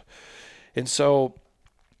comes up. And so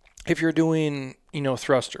if you're doing,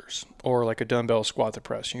 thrusters or like a dumbbell squat to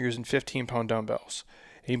press, and you're using 15-pound dumbbells,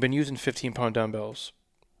 and you've been using 15-pound dumbbells,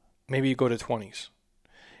 maybe you go to 20s.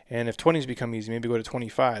 And if 20s become easy, maybe go to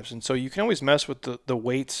 25s. And so you can always mess with the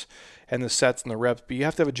weights and the sets and the reps, but you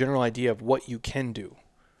have to have a general idea of what you can do,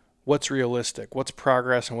 what's realistic, what's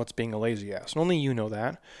progress, and what's being a lazy ass. And only you know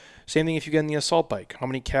that. Same thing if you get in the assault bike. How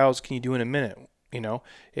many calories can you do in a minute?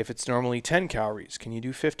 If it's normally 10 calories, can you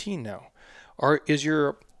do 15 now? Or is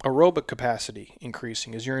your aerobic capacity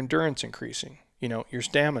increasing? Is your endurance increasing? Your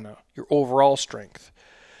stamina, your overall strength.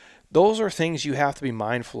 Those are things you have to be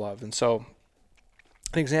mindful of. And so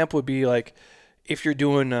an example would be like if you're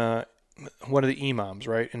doing one of the EMOMs,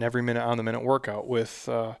 right? An every minute on the minute workout with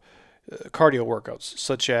cardio workouts,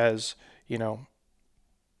 such as,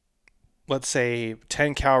 let's say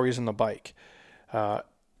 10 calories on the bike,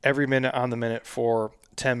 every minute on the minute for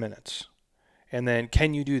 10 minutes. And then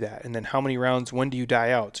can you do that? And then how many rounds, when do you die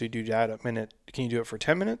out? So you do that a minute. Can you do it for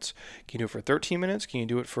 10 minutes? Can you do it for 13 minutes? Can you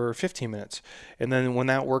do it for 15 minutes? And then when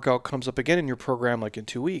that workout comes up again in your program, like in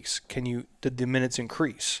 2 weeks, did the minutes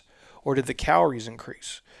increase? Or did the calories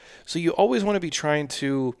increase? So you always want to be trying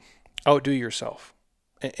to outdo yourself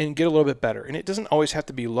and get a little bit better. And it doesn't always have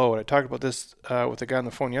to be low. And I talked about this with a guy on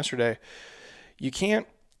the phone yesterday. You can't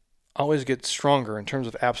always get stronger in terms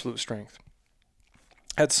of absolute strength.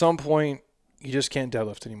 At some point, you just can't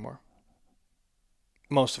deadlift anymore.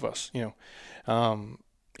 Most of us,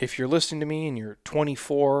 if you're listening to me and you're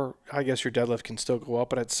 24, I guess your deadlift can still go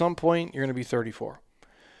up, but at some point you're going to be 34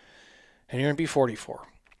 and you're going to be 44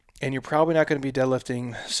 and you're probably not going to be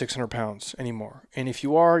deadlifting 600 pounds anymore. And if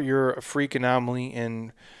you are, you're a freak anomaly,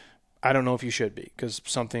 and I don't know if you should be, because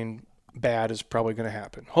something bad is probably going to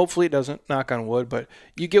happen. Hopefully it doesn't, knock on wood, but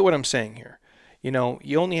you get what I'm saying here.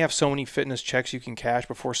 You only have so many fitness checks you can cash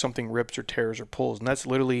before something rips or tears or pulls. And that's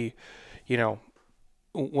literally,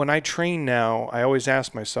 when I train now, I always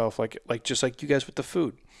ask myself, like just like you guys with the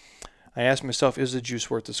food, I ask myself, is the juice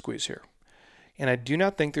worth the squeeze here? And I do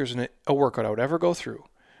not think there's a workout I would ever go through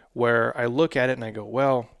where I look at it and I go,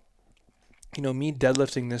 well, me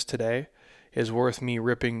deadlifting this today is worth me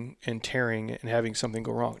ripping and tearing and having something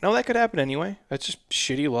go wrong. Now, that could happen anyway. That's just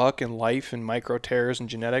shitty luck and life and micro tears and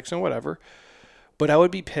genetics and whatever. But I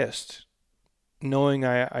would be pissed knowing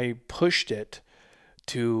I pushed it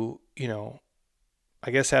to,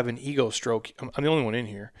 I guess have an ego stroke. I'm the only one in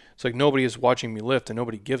here. It's like nobody is watching me lift and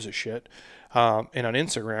nobody gives a shit. And on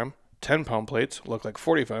Instagram, 10-pound plates look like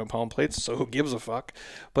 45-pound plates, so who gives a fuck?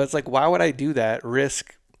 But it's like, why would I do that,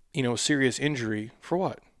 risk, serious injury for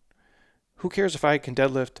what? Who cares if I can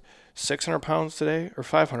deadlift 600 pounds today or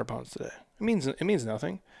 500 pounds today? It means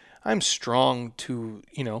nothing. I'm strong to,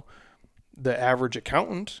 the average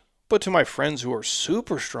accountant, but to my friends who are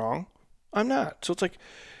super strong, I'm not. So it's like,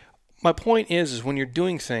 my point is when you're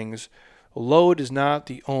doing things, load is not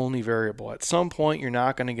the only variable. At some point, you're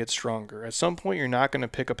not going to get stronger. At some point, you're not going to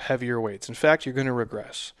pick up heavier weights. In fact, you're going to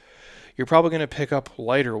regress. You're probably going to pick up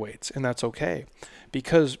lighter weights, and that's okay,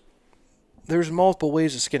 because there's multiple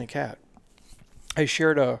ways to skin a cat. I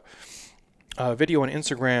shared a video on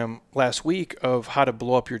Instagram last week of how to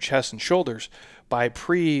blow up your chest and shoulders by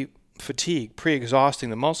pre-exhausting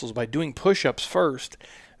the muscles by doing push-ups first,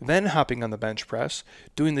 then hopping on the bench press,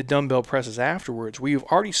 doing the dumbbell presses afterwards, where you've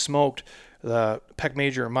already smoked the pec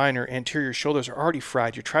major and minor, anterior shoulders are already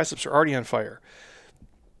fried, your triceps are already on fire.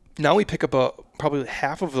 Now we pick up probably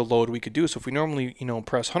half of the load we could do. So if we normally,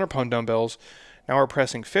 press 100-pound dumbbells, now we're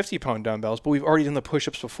pressing 50-pound dumbbells, but we've already done the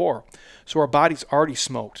push-ups before. So our body's already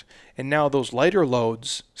smoked. And now those lighter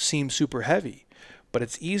loads seem super heavy, but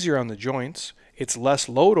it's easier on the joints. It's less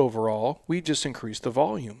load overall. We just increased the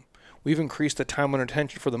volume. We've increased the time under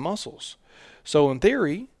tension for the muscles. So in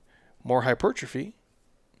theory, more hypertrophy,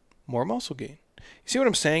 more muscle gain. You see what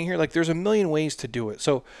I'm saying here? Like, there's a million ways to do it.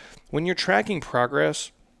 So when you're tracking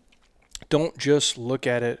progress, don't just look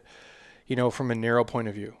at it, from a narrow point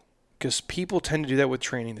of view. Because people tend to do that with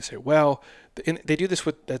training. They say, well, they do this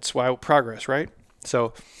that's why progress, right?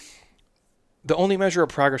 So the only measure of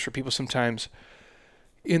progress for people sometimes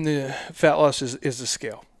in the fat loss is the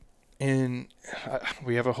scale. And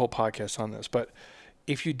we have a whole podcast on this, but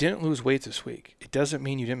if you didn't lose weight this week, it doesn't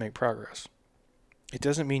mean you didn't make progress. It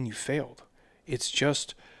doesn't mean you failed. It's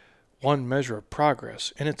just one measure of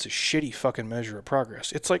progress, and it's a shitty fucking measure of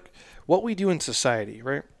progress. It's like what we do in society,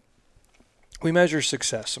 right? We measure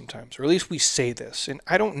success sometimes, or at least we say this. And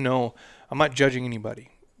I don't know, I'm not judging anybody.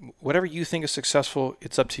 whatever you think is successful,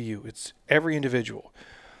 it's up to you. It's every individual.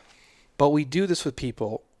 But we do this with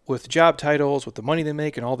people, with job titles, with the money they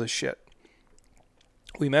make and all this shit.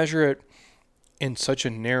 We measure it in such a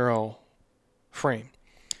narrow frame.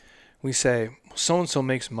 We say, so-and-so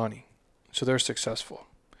makes money, so they're successful.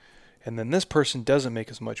 And then this person doesn't make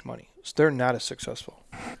as much money, so they're not as successful.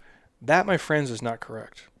 That, my friends, is not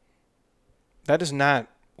correct. That is not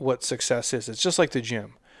what success is. It's just like the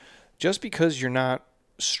gym. Just because you're not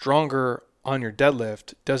stronger on your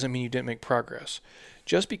deadlift doesn't mean you didn't make progress.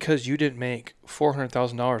 Just because you didn't make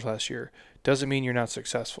 $400,000 last year doesn't mean you're not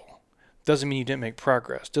successful. Doesn't mean you didn't make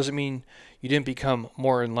progress. Doesn't mean you didn't become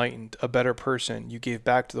more enlightened, a better person, you gave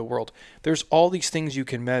back to the world. There's all these things you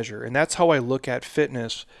can measure, and that's how I look at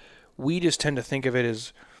fitness. We just tend to think of it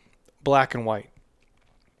as black and white,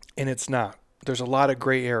 and it's not. There's a lot of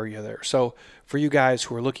gray area there. So for you guys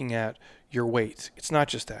who are looking at your weight, it's not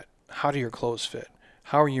just that. How do your clothes fit?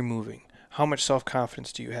 How are you moving? How much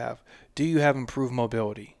self-confidence do you have? Do you have improved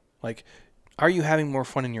mobility? Like, are you having more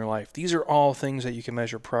fun in your life? These are all things that you can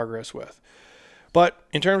measure progress with. But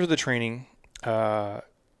in terms of the training,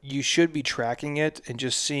 you should be tracking it and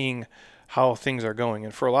just seeing how things are going.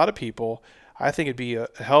 And for a lot of people, I think it'd be a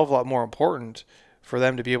hell of a lot more important for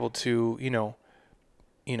them to be able to,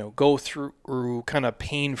 go through kind of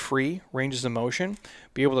pain-free ranges of motion,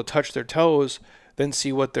 be able to touch their toes, then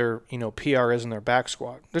see what their, PR is in their back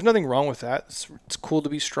squat. There's nothing wrong with that. It's cool to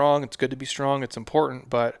be strong. It's good to be strong. It's important.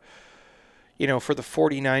 But, for the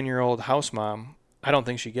 49-year-old house mom, I don't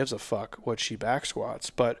think she gives a fuck what she back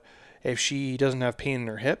squats. But if she doesn't have pain in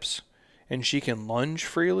her hips and she can lunge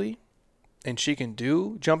freely and she can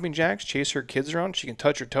do jumping jacks, chase her kids around, she can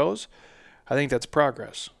touch her toes, I think that's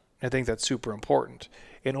progress. I think that's super important.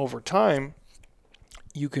 And over time,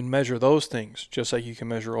 you can measure those things just like you can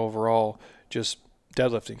measure overall just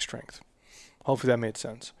deadlifting strength. Hopefully that made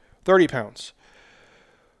sense. 30 pounds.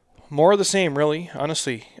 More of the same, really,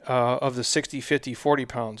 honestly, of the 60, 50, 40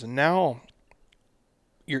 pounds. And now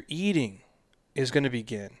your eating is going to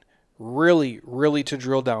begin really, really to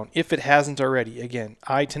drill down, if it hasn't already. Again,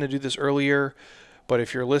 I tend to do this earlier, but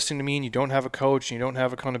if you're listening to me and you don't have a coach and you don't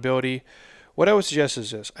have accountability, what I would suggest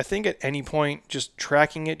is this. I think at any point, just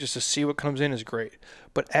tracking it just to see what comes in is great.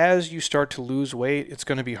 But as you start to lose weight, it's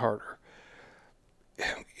going to be harder.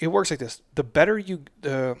 It works like this.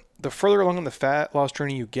 The further along on the fat loss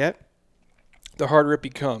journey you get, the harder it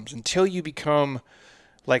becomes until you become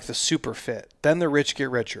like the super fit. Then the rich get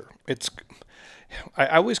richer. I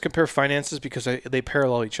always compare finances because they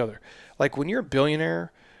parallel each other. Like when you're a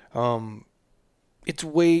billionaire, it's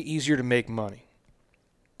way easier to make money.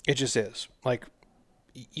 It just is. Like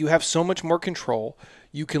you have so much more control.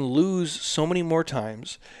 You can lose so many more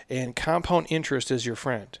times, and compound interest is your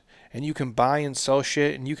friend. And you can buy and sell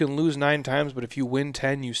shit, and you can lose 9 times, but if you win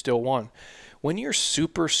 10, you still won. When you're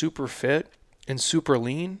super, super fit and super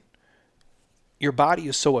lean, your body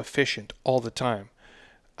is so efficient all the time.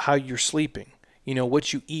 How you're sleeping,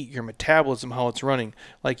 what you eat, your metabolism, how it's running.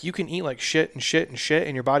 Like you can eat like shit and shit and shit,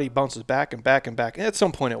 and your body bounces back and back and back. And at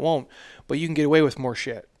some point it won't, but you can get away with more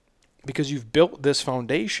shit because you've built this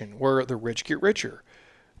foundation where the rich get richer,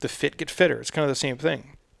 the fit get fitter. It's kind of the same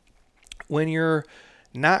thing. When you're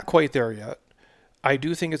not quite there yet, I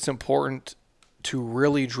do think it's important to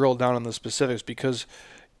really drill down on the specifics because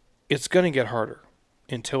it's going to get harder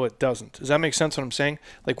until it doesn't. Does that make sense what I'm saying?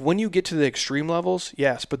 Like when you get to the extreme levels,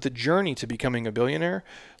 yes, but the journey to becoming a billionaire,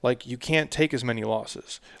 like you can't take as many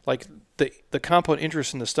losses. Like the compound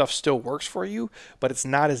interest in the stuff still works for you, but it's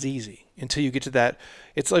not as easy until you get to that.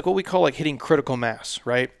 It's like what we call like hitting critical mass,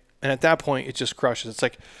 right? And at that point, it just crushes. It's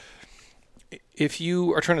like if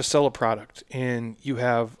you are trying to sell a product and you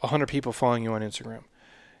have 100 people following you on Instagram,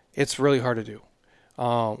 it's really hard to do.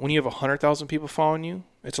 When you have 100,000 people following you,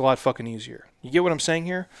 it's a lot fucking easier. You get what I'm saying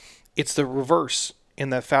here? It's the reverse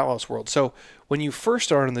in that fat loss world. So when you first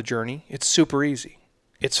start on the journey, it's super easy.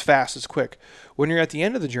 It's fast, it's quick. When you're at the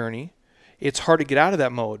end of the journey, it's hard to get out of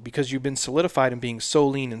that mode because you've been solidified in being so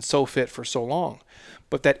lean and so fit for so long.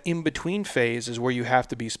 But that in-between phase is where you have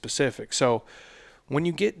to be specific. So when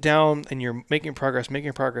you get down and you're making progress,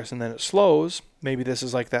 and then it slows, maybe this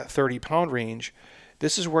is like that 30-pound range,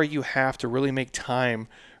 this is where you have to really make time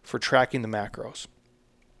for tracking the macros.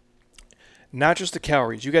 Not just the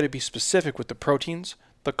calories. You got to be specific with the proteins,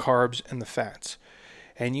 the carbs, and the fats.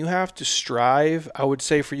 And you have to strive, I would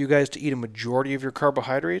say, for you guys to eat a majority of your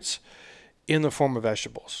carbohydrates in the form of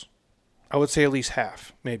vegetables. I would say at least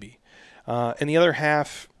half, maybe. And the other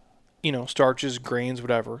half, starches, grains,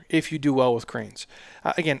 whatever, if you do well with grains.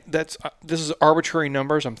 Again, this is arbitrary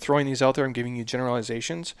numbers. I'm throwing these out there. I'm giving you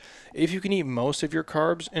generalizations. If you can eat most of your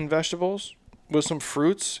carbs and vegetables, with some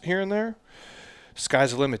fruits here and there,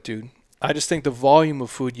 sky's the limit, dude. I just think the volume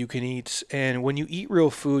of food you can eat, and when you eat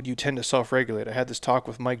real food, you tend to self-regulate. I had this talk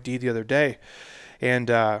with Mike D the other day, and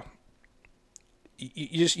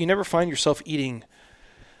you never find yourself eating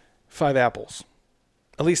 5 apples.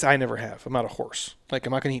 At least I never have. I'm not a horse. Like,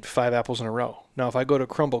 I'm not going to eat 5 apples in a row. Now, if I go to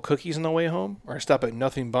Crumble Cookies on the way home, or I stop at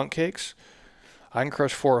Nothing Bundt Cakes, I can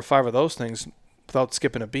crush 4 or 5 of those things without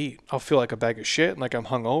skipping a beat. I'll feel like a bag of shit and like I'm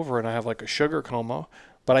hungover and I have like a sugar coma,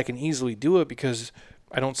 but I can easily do it because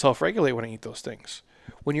I don't self-regulate when I eat those things.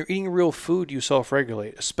 When you're eating real food, you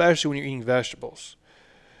self-regulate, especially when you're eating vegetables.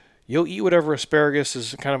 You'll eat whatever asparagus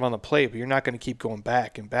is kind of on the plate, but you're not going to keep going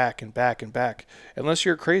back and back and back and back unless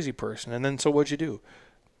you're a crazy person. And then so what'd you do?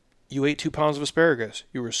 You ate 2 pounds of asparagus.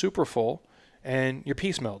 You were super full and your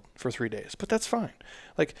pee smelled for 3 days. But that's fine.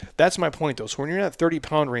 Like, that's my point, though. So when you're in that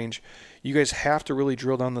 30-pound range, you guys have to really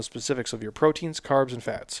drill down the specifics of your proteins, carbs, and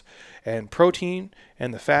fats. And protein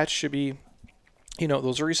and the fats should be,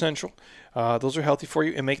 those are essential. Those are healthy for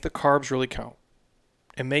you. And make the carbs really count.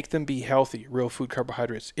 And make them be healthy, real food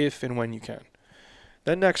carbohydrates, if and when you can.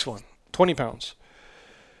 Then next one, 20 pounds.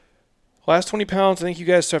 Last 20 pounds, I think you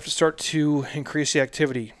guys have to start to increase the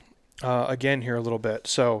activity again here a little bit.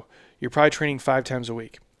 So you're probably training 5 times a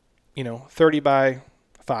week, 30 by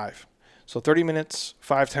 5. So 30 minutes,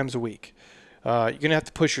 5 times a week. You're going to have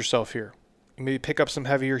to push yourself here. You maybe pick up some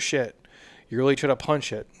heavier shit. You really try to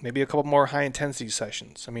punch it. Maybe a couple more high intensity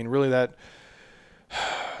sessions. I mean, really that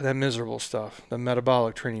miserable stuff, the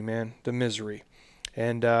metabolic training, man, the misery.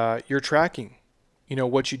 And you're tracking,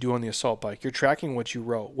 what you do on the assault bike. You're tracking what you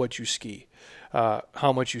row, what you ski,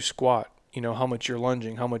 how much you squat, how much you're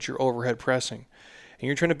lunging, how much you're overhead pressing. And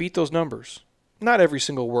you're trying to beat those numbers. Not every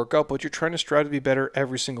single workout, but you're trying to strive to be better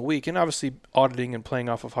every single week. And obviously auditing and playing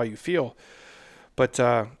off of how you feel. But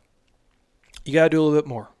you got to do a little bit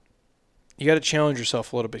more. You got to challenge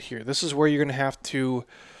yourself a little bit here. This is where you're going to have to,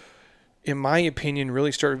 in my opinion,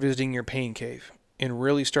 really start visiting your pain cave and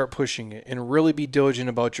really start pushing it and really be diligent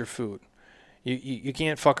about your food. You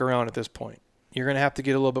can't fuck around at this point. You're going to have to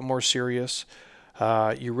get a little bit more serious.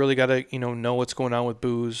 You really got to, know what's going on with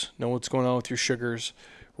booze, know what's going on with your sugars,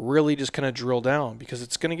 really just kind of drill down because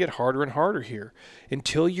it's going to get harder and harder here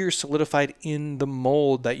until you're solidified in the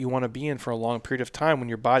mold that you want to be in for a long period of time when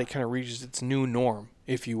your body kind of reaches its new norm,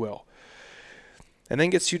 if you will. And then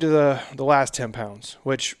gets you to the last 10 pounds,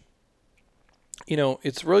 which,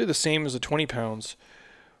 it's really the same as the 20 pounds,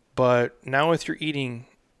 but now with your eating,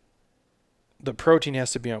 the protein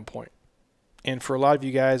has to be on point. And for a lot of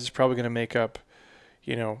you guys, it's probably going to make up,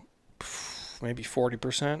 maybe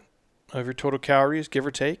 40% of your total calories, give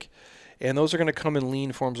or take. And those are going to come in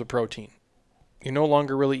lean forms of protein. You're no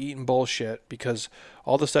longer really eating bullshit because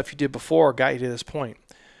all the stuff you did before got you to this point.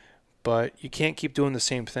 But you can't keep doing the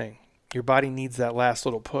same thing. Your body needs that last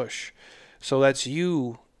little push. So that's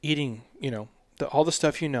you eating, all the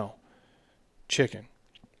stuff chicken,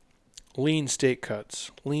 lean steak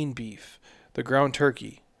cuts, lean beef, the ground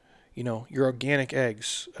turkey, your organic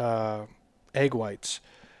eggs, egg whites,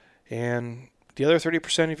 and the other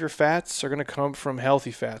 30% of your fats are going to come from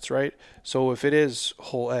healthy fats, right? So if it is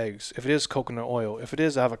whole eggs, if it is coconut oil, if it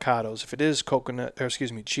is avocados, if it is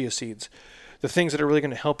chia seeds, the things that are really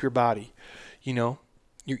going to help your body, you're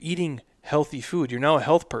eating healthy food. You're now a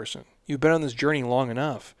health person. You've been on this journey long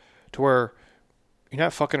enough to where you're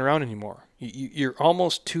not fucking around anymore. You're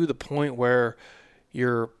almost to the point where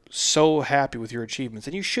you're so happy with your achievements.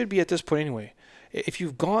 And you should be at this point anyway. If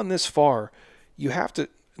you've gone this far, you have to,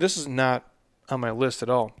 this is not on my list at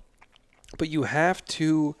all, but you have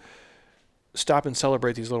to stop and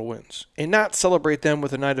celebrate these little wins. And not celebrate them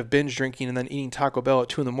with a night of binge drinking and then eating Taco Bell at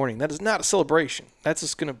 2 a.m. That is not a celebration. That's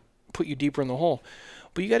just going to put you deeper in the hole.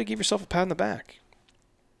 But you got to give yourself a pat on the back.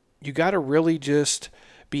 You got to really just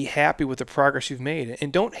be happy with the progress you've made.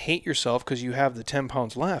 And don't hate yourself because you have the 10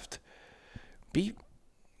 pounds left. Be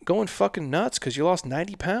going fucking nuts because you lost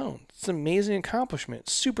 90 pounds. It's an amazing accomplishment.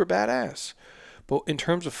 Super badass. But in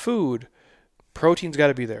terms of food, protein's got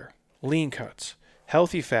to be there. Lean cuts,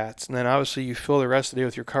 healthy fats, and then obviously you fill the rest of the day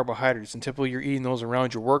with your carbohydrates. And typically you're eating those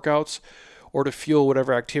around your workouts or to fuel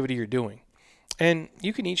whatever activity you're doing. And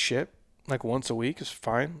you can eat shit. Like once a week is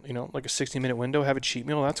fine, like a 60-minute window, have a cheat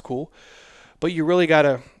meal, that's cool. But you really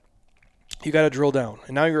gotta drill down.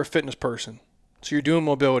 And now you're a fitness person. So you're doing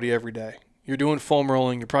mobility every day. You're doing foam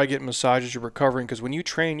rolling, you're probably getting massages, you're recovering, because when you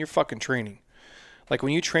train, you're fucking training. Like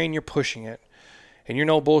when you train, you're pushing it. And you're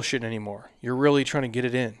no bullshit anymore. You're really trying to get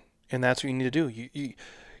it in. And that's what you need to do.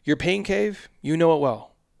 Your pain cave, you know it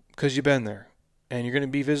well. Because you've been there. And you're going to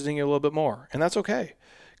be visiting it a little bit more. And that's okay.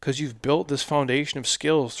 Because you've built this foundation of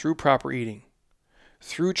skills through proper eating,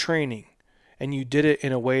 through training, and you did it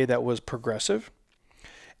in a way that was progressive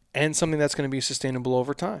and something that's going to be sustainable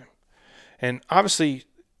over time. And obviously,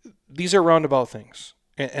 these are roundabout things.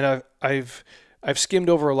 And I've skimmed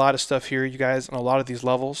over a lot of stuff here, you guys, on a lot of these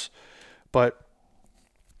levels, but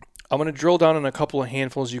I'm going to drill down on a couple of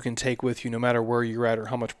handfuls you can take with you no matter where you're at or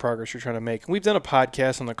how much progress you're trying to make. And we've done a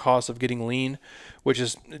podcast on the cost of getting lean, which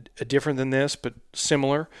is different than this, but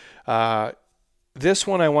similar. This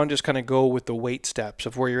one, I want to just kind of go with the weight steps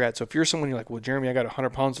of where you're at. So if you're someone you're like, well, Jeremy, I got 100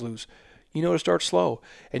 pounds to lose, you know to start slow.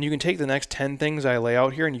 And you can take the next 10 things I lay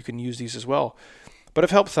out here and you can use these as well. But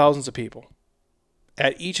I've helped thousands of people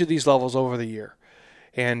at each of these levels over the year.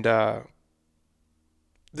 And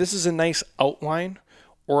this is a nice outline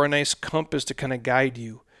or a nice compass to kind of guide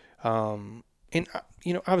you. And,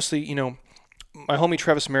 obviously, my homie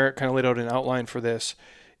Travis Merritt kind of laid out an outline for this.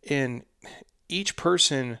 And each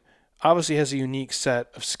person obviously has a unique set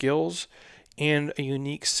of skills and a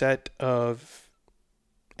unique set of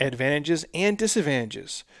advantages and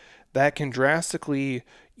disadvantages that can drastically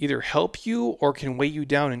either help you or can weigh you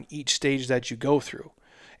down in each stage that you go through.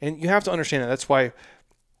 And you have to understand that. That's why,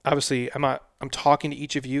 obviously, I'm talking to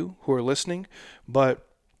each of you who are listening, but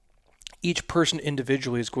each person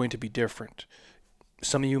individually is going to be different.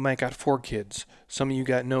 Some of you might got 4 kids. Some of you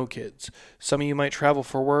got no kids. Some of you might travel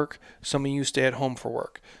for work. Some of you stay at home for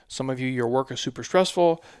work. Some of you, your work is super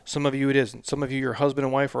stressful. Some of you, it isn't. Some of you, your husband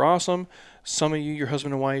and wife are awesome. Some of you, your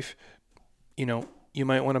husband and wife, you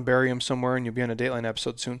might want to bury them somewhere and you'll be on a Dateline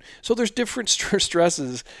episode soon. So there's different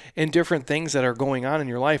stresses and different things that are going on in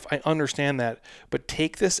your life. I understand that. But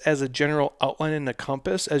take this as a general outline and a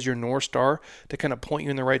compass as your North Star to kind of point you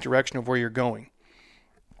in the right direction of where you're going.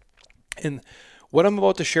 And what I'm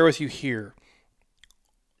about to share with you here,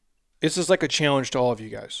 this is like a challenge to all of you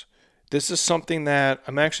guys. This is something that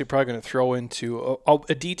I'm actually probably going to throw into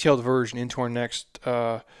a detailed version into our next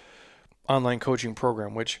online coaching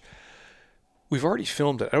program, which we've already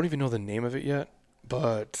filmed it. I don't even know the name of it yet,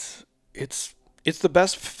 but it's the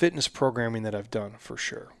best fitness programming that I've done for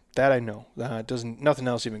sure. That I know. Nothing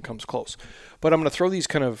else even comes close. But I'm going to throw these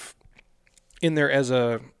kind of in there as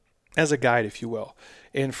a guide, if you will.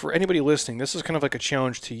 And for anybody listening, this is kind of like a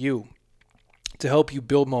challenge to you to help you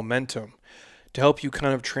build momentum, to help you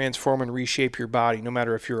kind of transform and reshape your body, no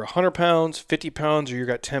matter if you're 100 pounds, 50 pounds, or you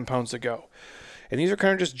got 10 pounds to go. And these are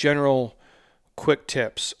kind of just general quick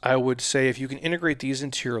tips. I would say if you can integrate these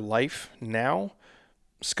into your life now,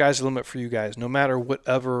 sky's the limit for you guys, no matter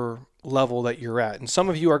whatever level that you're at. And some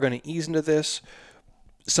of you are going to ease into this.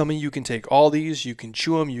 Some of you can take all these, you can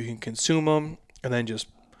chew them, you can consume them, and then just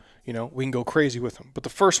we can go crazy with them. But the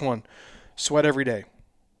first one, sweat every day.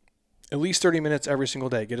 At least 30 minutes every single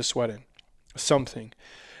day. Get a sweat in. Something.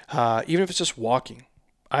 Even if it's just walking.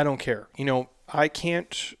 I don't care.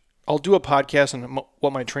 I'll do a podcast on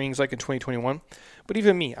what my training's like in 2021. But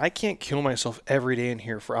even me, I can't kill myself every day in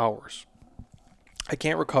here for hours. I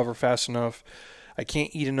can't recover fast enough. I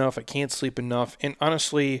can't eat enough. I can't sleep enough. And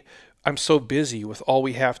honestly, I'm so busy with all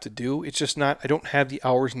we have to do. It's just I don't have the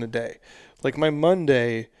hours in the day. Like my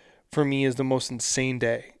Monday for me is the most insane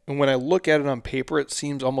day. And when I look at it on paper, it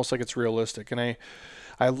seems almost like it's realistic. And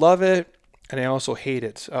I love it, and I also hate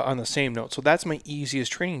it on the same note. So that's my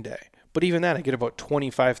easiest training day. But even that, I get about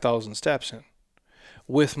 25,000 steps in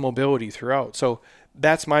with mobility throughout. So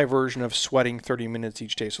that's my version of sweating 30 minutes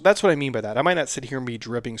each day. So that's what I mean by that. I might not sit here and be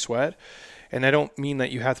dripping sweat, and I don't mean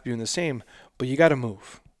that you have to be doing the same, but you got to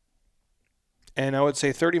move. And I would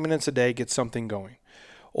say 30 minutes a day gets something going.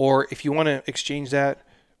 Or if you want to exchange that,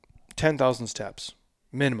 10,000 steps,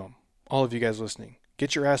 minimum. All of you guys listening,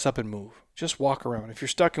 get your ass up and move. Just walk around. If you're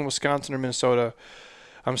stuck in Wisconsin or Minnesota,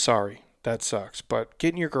 I'm sorry, that sucks. But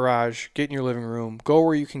get in your garage, get in your living room, go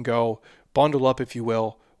where you can go, bundle up if you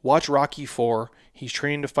will, watch Rocky IV. He's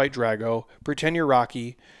training to fight Drago. Pretend you're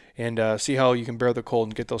Rocky and see how you can bear the cold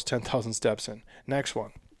and get those 10,000 steps in. Next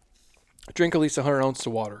one, drink at least 100 ounces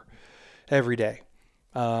of water every day.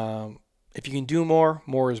 If you can do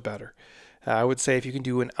more is better. I would say if you can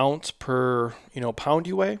do an ounce per pound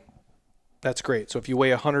you weigh, that's great. So if you weigh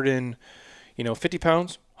 150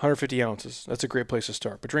 pounds, 150 ounces, that's a great place to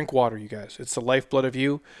start. But drink water, you guys. It's the lifeblood of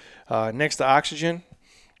you. Next to oxygen,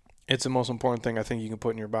 it's the most important thing I think you can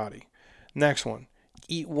put in your body. Next one,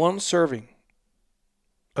 eat 1 serving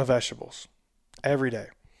of vegetables every day.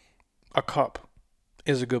 A cup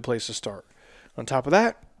is a good place to start. On top of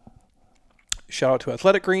that, shout out to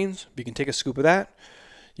Athletic Greens. If you can take a scoop of that,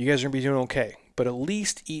 you guys are going to be doing okay. But at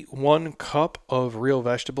least eat 1 cup of real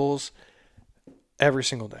vegetables every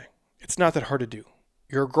single day. It's not that hard to do.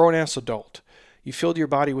 You're a grown-ass adult. You filled your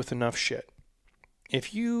body with enough shit.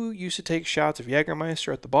 If you used to take shots of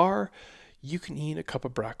Jägermeister at the bar, you can eat a cup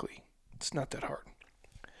of broccoli. It's not that hard.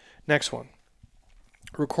 Next one.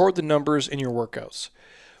 Record the numbers in your workouts,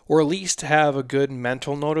 or at least have a good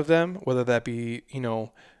mental note of them, whether that be,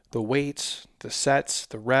 the weights, the sets,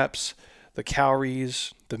 the reps, the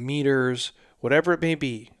calories, the meters, whatever it may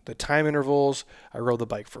be, the time intervals. I rode the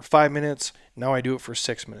bike for 5 minutes. Now I do it for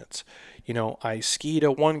 6 minutes. I skied a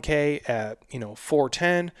 1K at,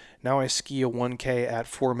 4:10. Now I ski a 1K at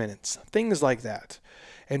 4 minutes. Things like that.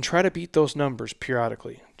 And try to beat those numbers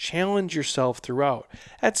periodically. Challenge yourself throughout.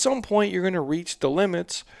 At some point, you're going to reach the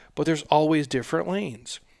limits, but there's always different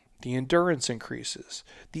lanes. The endurance increases.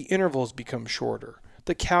 The intervals become shorter.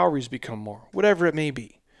 The calories become more. Whatever it may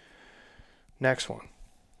be. Next one.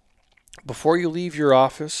 Before you leave your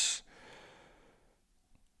office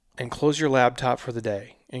and close your laptop for the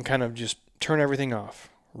day and kind of just turn everything off,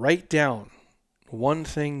 write down one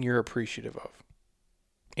thing you're appreciative of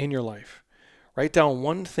in your life. Write down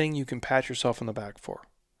one thing you can pat yourself on the back for.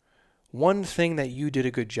 One thing that you did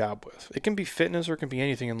a good job with. It can be fitness or it can be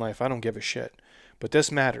anything in life. I don't give a shit. But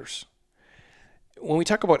this matters. When we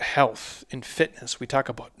talk about health and fitness, we talk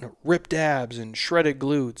about ripped abs and shredded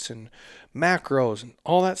glutes and macros, and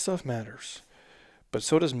all that stuff matters. But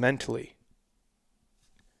so does mentally.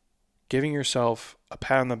 Giving yourself a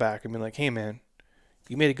pat on the back and being like, hey man,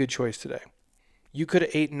 you made a good choice today. You could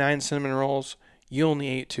have ate 9 cinnamon rolls. You only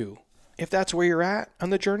ate 2. If that's where you're at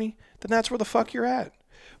on the journey, then that's where the fuck you're at.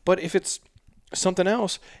 But if it's something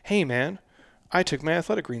else, hey man, I took my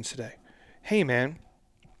athletic greens today. Hey man,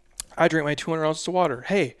 I drank my 200 ounces of water.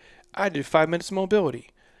 Hey, I did 5 minutes of mobility.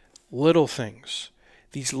 Little things.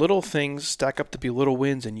 These little things stack up to be little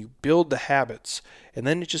wins, and you build the habits, and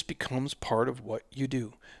then it just becomes part of what you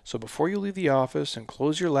do. So before you leave the office and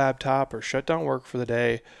close your laptop or shut down work for the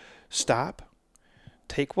day, stop,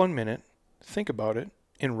 take 1 minute, think about it,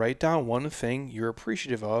 and write down one thing you're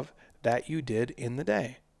appreciative of that you did in the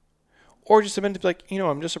day. Or just a minute to be like,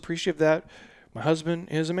 I'm just appreciative that my husband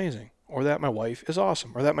is amazing, or that my wife is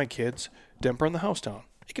awesome, or that my kids didn't burn the house down.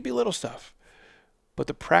 It could be little stuff. But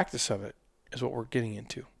the practice of it is what we're getting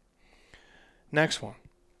into. Next one.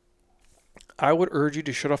 I would urge you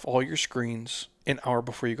to shut off all your screens an hour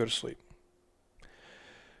before you go to sleep.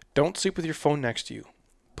 Don't sleep with your phone next to you.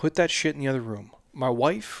 Put that shit in the other room. My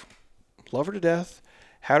wife, love her to death,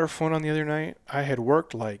 had her phone on the other night. I had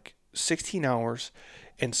worked like 16 hours,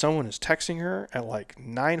 and someone is texting her at like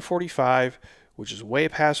 9:45, which is way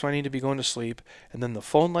past when I need to be going to sleep, and then the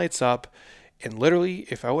phone lights up, and literally,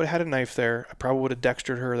 if I would have had a knife there, I probably would have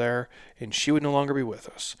dextered her there, and she would no longer be with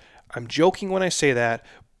us. I'm joking when I say that,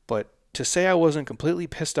 but to say I wasn't completely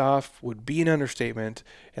pissed off would be an understatement,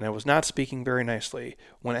 and I was not speaking very nicely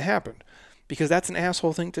when it happened, because that's an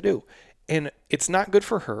asshole thing to do. And it's not good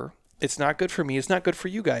for her. It's not good for me. It's not good for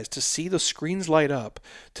you guys to see the screens light up,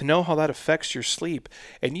 to know how that affects your sleep.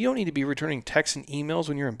 And you don't need to be returning texts and emails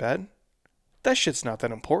when you're in bed. That shit's not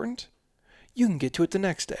that important. You can get to it the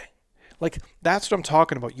next day. Like, that's what I'm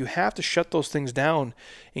talking about. You have to shut those things down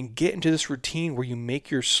and get into this routine where you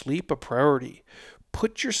make your sleep a priority.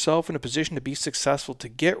 Put yourself in a position to be successful, to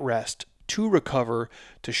get rest, to recover,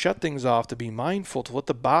 to shut things off, to be mindful, to let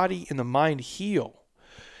the body and the mind heal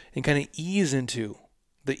and kind of ease into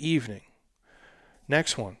the evening.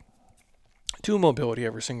 Next one. Do mobility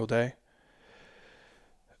every single day.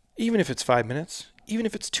 Even if it's 5 minutes, even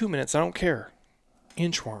if it's 2 minutes, I don't care.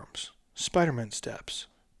 Inchworms, Spider-Man steps,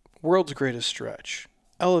 world's greatest stretch,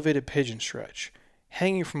 elevated pigeon stretch,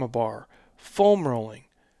 hanging from a bar, foam rolling,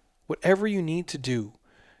 whatever you need to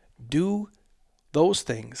do those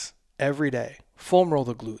things every day. Foam roll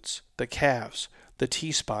the glutes, the calves, the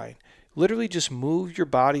T-spine. Literally just move your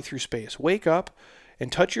body through space. Wake up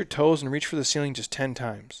and touch your toes and reach for the ceiling just 10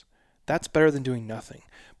 times. That's better than doing nothing.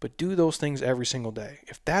 But do those things every single day.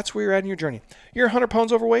 If that's where you're at in your journey, you're 100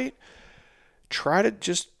 pounds overweight, try to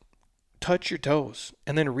just touch your toes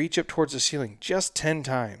and then reach up towards the ceiling just 10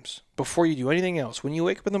 times before you do anything else. When you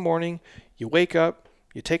wake up in the morning, you wake up,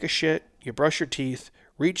 you take a shit, you brush your teeth,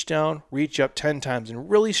 reach down, reach up 10 times, and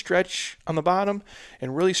really stretch on the bottom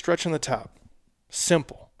and really stretch on the top.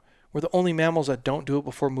 Simple. We're the only mammals that don't do it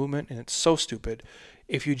before movement, and it's so stupid.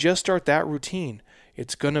 If you just start that routine,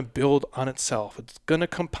 it's going to build on itself. It's going to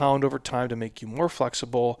compound over time to make you more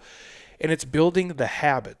flexible, and it's building the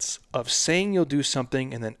habits of saying you'll do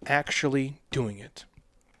something and then actually doing it.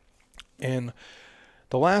 And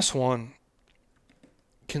the last one,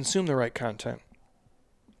 consume the right content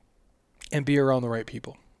and be around the right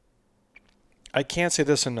people. I can't say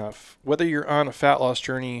this enough. Whether you're on a fat loss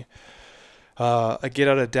journey, a get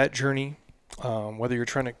out of debt journey, whether you're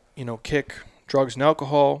trying to, kick drugs and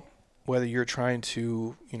alcohol, whether you're trying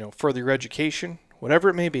to, further your education, whatever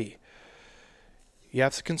it may be, You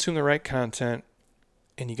have to consume the right content,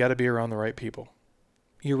 and you got to be around the right people.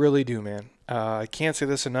 You really do, man. I can't say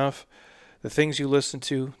this enough. The things you listen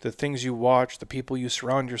to, the things you watch, the people you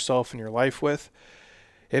surround yourself in your life with,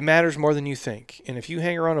 it matters more than you think. And if you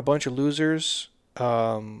hang around a bunch of losers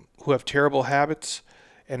who have terrible habits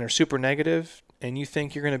and are super negative, and you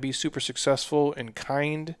think you're going to be super successful and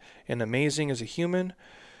kind and amazing as a human,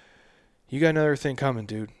 you got another thing coming,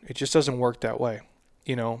 dude. It just doesn't work that way.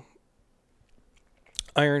 You know,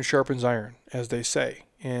 iron sharpens iron, as they say.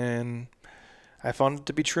 And I found it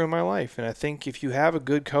to be true in my life. And I think if you have a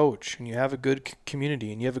good coach and you have a good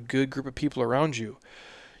community and you have a good group of people around you,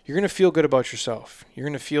 you're going to feel good about yourself. You're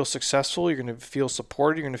going to feel successful. You're going to feel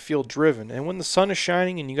supported. You're going to feel driven. And when the sun is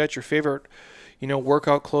shining and you got your favorite,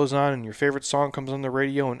 workout clothes on and your favorite song comes on the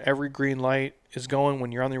radio and every green light is going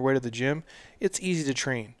when you're on your way to the gym, it's easy to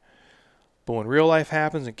train. But when real life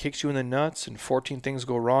happens and kicks you in the nuts and 14 things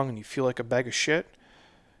go wrong and you feel like a bag of shit,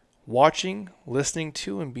 watching, listening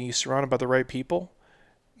to, and being surrounded by the right people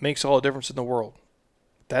makes all the difference in the world.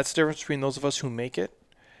 That's the difference between those of us who make it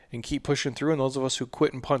and keep pushing through and those of us who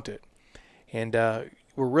quit and punt it. And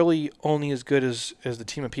we're really only as good as the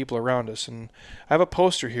team of people around us. And I have a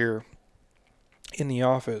poster here in the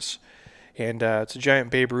office, and it's a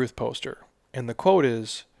giant Babe Ruth poster. And the quote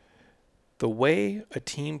is, "The way a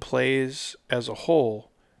team plays as a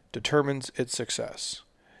whole determines its success.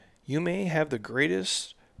 You may have the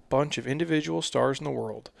greatest bunch of individual stars in the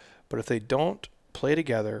world, but if they don't play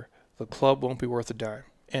together, the club won't be worth a dime."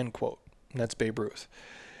 End quote. And that's Babe Ruth.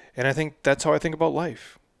 And I think that's how I think about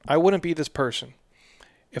life. I wouldn't be this person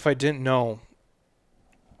if I didn't know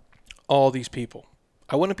all these people.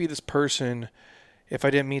 I wouldn't be this person if I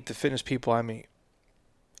didn't meet the fitness people I meet.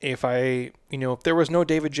 If there was no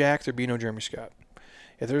David Jack, there'd be no Jeremy Scott.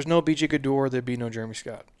 If there's no BJ Gaddour, there'd be no Jeremy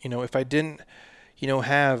Scott. If I didn't,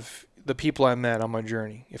 have the people I met on my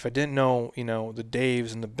journey, if I didn't know, the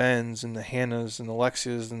Daves and the Bens and the Hannahs and the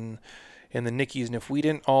Lexes and the Nickies, and if we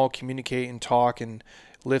didn't all communicate and talk and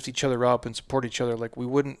lift each other up and support each other,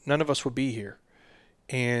 none of us would be here.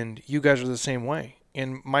 And you guys are the same way.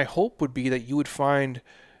 And my hope would be that you would find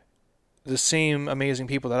the same amazing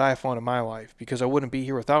people that I found in my life, because I wouldn't be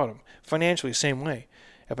here without them. Financially, same way.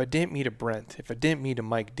 If I didn't meet a Brent, if I didn't meet a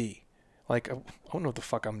Mike D, I don't know what the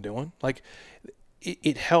fuck I'm doing.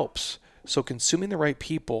 It helps. So consuming the right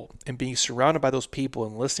people and being surrounded by those people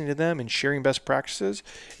and listening to them and sharing best practices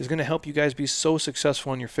is going to help you guys be so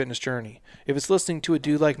successful on your fitness journey. If it's listening to a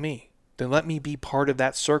dude like me, then let me be part of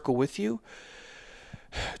that circle with you.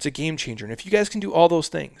 It's a game changer. And if you guys can do all those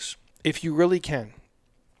things, if you really can,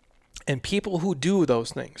 and people who do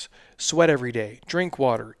those things, sweat every day, drink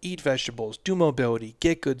water, eat vegetables, do mobility,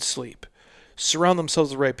 get good sleep, surround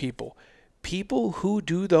themselves with the right people. People who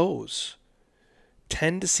do those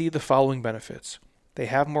tend to see the following benefits. They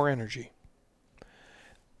have more energy.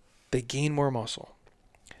 They gain more muscle.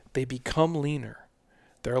 They become leaner.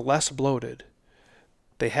 They're less bloated.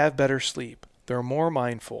 They have better sleep. They're more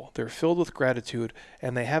mindful. They're filled with gratitude,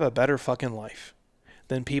 and they have a better fucking life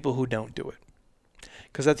than people who don't do it.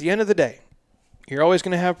 Because at the end of the day, you're always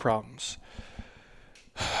going to have problems.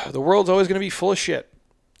 The world's always going to be full of shit.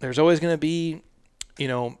 There's always going to be,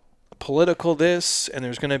 political this, and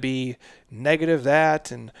there's going to be negative that,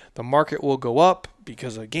 and the market will go up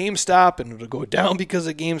because of GameStop, and it'll go down because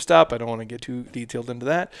of GameStop. I don't want to get too detailed into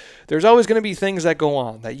that. There's always going to be things that go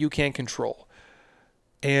on that you can't control.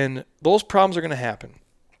 And those problems are going to happen.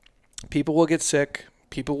 People will get sick.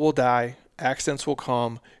 People will die. Accidents will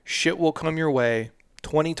come. Shit will come your way.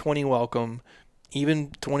 2020 welcome, even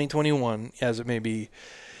 2021 as it may be.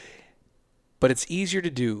 But it's easier to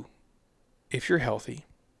do if you're healthy,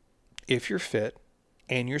 if you're fit,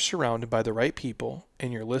 and you're surrounded by the right people,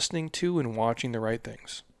 and you're listening to and watching the right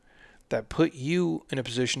things that put you in a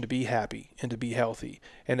position to be happy and to be healthy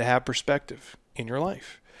and to have perspective in your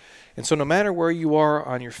life. And so no matter where you are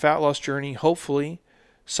on your fat loss journey, hopefully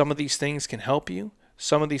some of these things can help you.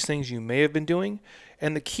 Some of these things you may have been doing.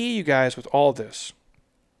 And the key, you guys, with all this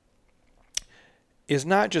is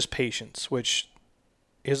not just patience, which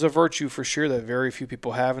is a virtue for sure that very few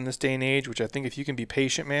people have in this day and age, which I think if you can be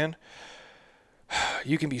patient, man,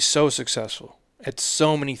 you can be so successful at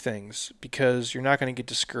so many things, because you're not going to get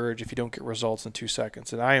discouraged if you don't get results in 2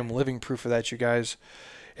 seconds. And I am living proof of that, you guys.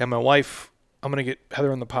 And my wife, I'm going to get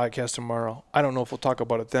Heather on the podcast tomorrow. I don't know if we'll talk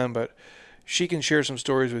about it then, but she can share some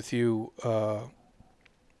stories with you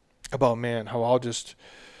about, man, how I'll just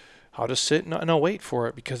sit and I'll wait for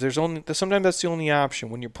it, because sometimes that's the only option.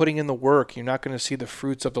 When you're putting in the work, you're not going to see the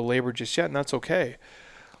fruits of the labor just yet, and that's okay.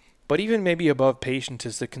 But even maybe above patience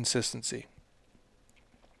is the consistency.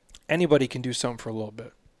 Anybody can do something for a little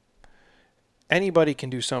bit. Anybody can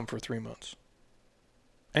do something for 3 months.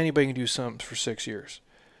 Anybody can do something for 6 years.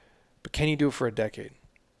 But can you do it for a decade?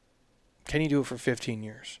 Can you do it for 15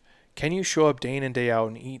 years? Can you show up day in and day out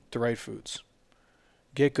and eat the right foods?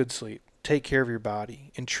 Get good sleep. Take care of your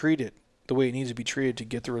body and treat it the way it needs to be treated to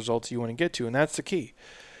get the results you want to get to. And that's the key.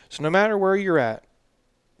 So no matter where you're at,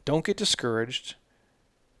 don't get discouraged.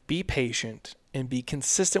 Be patient and be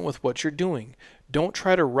consistent with what you're doing. Don't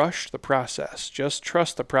try to rush the process. Just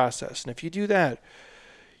trust the process. And if you do that,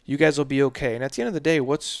 you guys will be okay. And at the end of the day,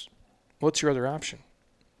 what's your other option?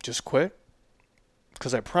 Just quit?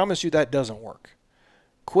 Because I promise you that doesn't work.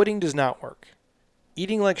 Quitting does not work.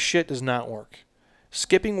 Eating like shit does not work.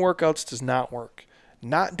 Skipping workouts does not work.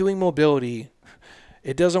 Not doing mobility,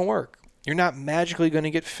 it doesn't work. You're not magically going to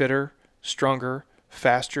get fitter, stronger,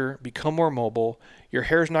 faster, become more mobile. Your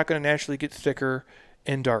hair is not going to naturally get thicker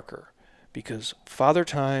and darker because Father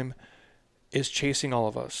Time is chasing all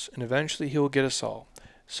of us, and eventually he will get us all.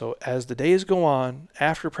 So as the days go on,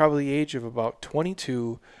 after probably the age of about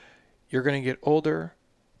 22, you're going to get older,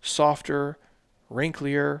 softer,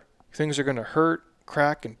 wrinklier. Things are going to hurt,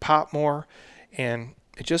 crack, and pop more, and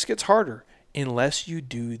it just gets harder unless you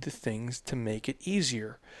do the things to make it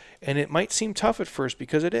easier. And it might seem tough at first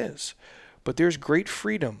because it is, but there's great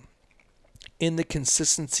freedom in the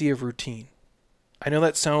consistency of routine. I know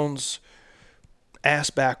that sounds ass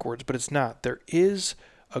backwards, but it's not. There is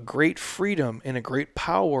a great freedom and a great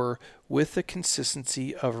power with the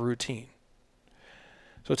consistency of routine.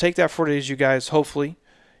 So take that 4 days, you guys. Hopefully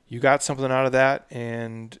you got something out of that.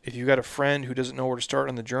 And if you got a friend who doesn't know where to start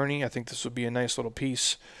on the journey, I think this would be a nice little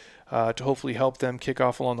piece to hopefully help them kick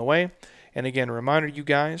off along the way. And again, a reminder to you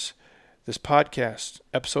guys, this podcast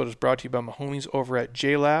episode is brought to you by my homies over at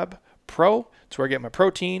JLab Pro. It's where I get my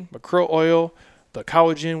protein, my krill oil, the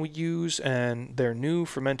collagen we use, and their new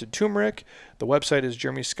fermented turmeric. The website is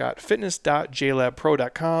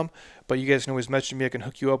jeremyscottfitness.jlabpro.com. But you guys can always message me. I can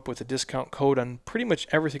hook you up with a discount code on pretty much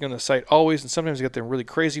everything on the site always. And sometimes I get them really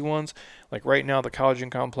crazy ones. Like right now, the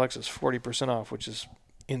collagen complex is 40% off, which is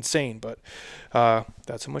insane. But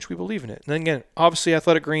that's how much we believe in it. And then again, obviously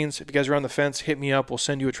Athletic Greens. If you guys are on the fence, hit me up. We'll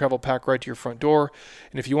send you a travel pack right to your front door.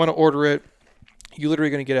 And if you want to order it, you're literally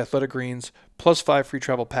going to get Athletic Greens plus 5 free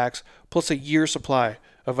travel packs plus a year's supply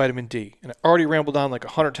of vitamin D. And I already rambled on like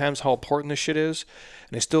 100 times how important this shit is,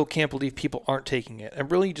 and I still can't believe people aren't taking it.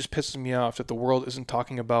 It really just pisses me off that the world isn't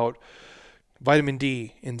talking about vitamin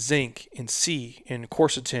D and zinc and C and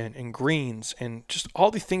quercetin and greens and just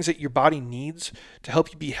all the things that your body needs to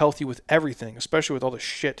help you be healthy with everything, especially with all the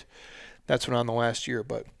shit that's went on the last year.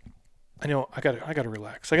 But I know I gotta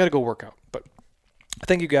relax. I gotta go work out. But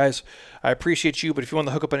thank you guys. I appreciate you, but if you want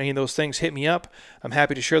to hook up on any of those things, hit me up. I'm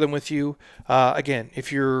happy to share them with you. Again,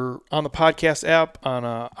 if you're on the podcast app on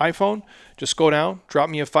an iPhone, just go down, drop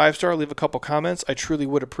me a 5-star, leave a couple comments. I truly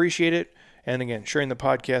would appreciate it. And again, sharing the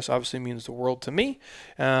podcast obviously means the world to me.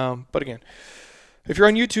 But again, if you're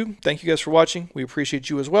on YouTube, thank you guys for watching. We appreciate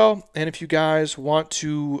you as well. And if you guys want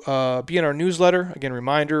to be in our newsletter, again,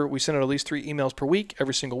 reminder, we send out at least 3 emails per week,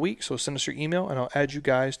 every single week. So send us your email and I'll add you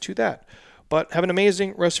guys to that. But have an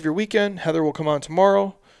amazing rest of your weekend. Heather will come on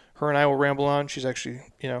tomorrow. Her and I will ramble on. She's actually,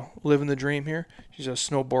 living the dream here. She's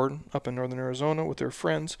snowboarding up in northern Arizona with her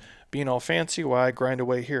friends, being all fancy while I grind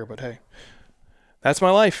away here. But hey, that's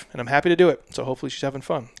my life, and I'm happy to do it. So hopefully she's having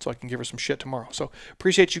fun so I can give her some shit tomorrow. So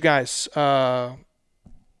appreciate you guys.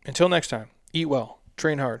 Until next time, eat well,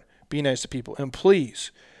 train hard, be nice to people, and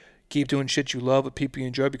please keep doing shit you love with people you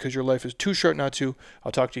enjoy because your life is too short not to.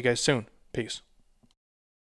 I'll talk to you guys soon. Peace.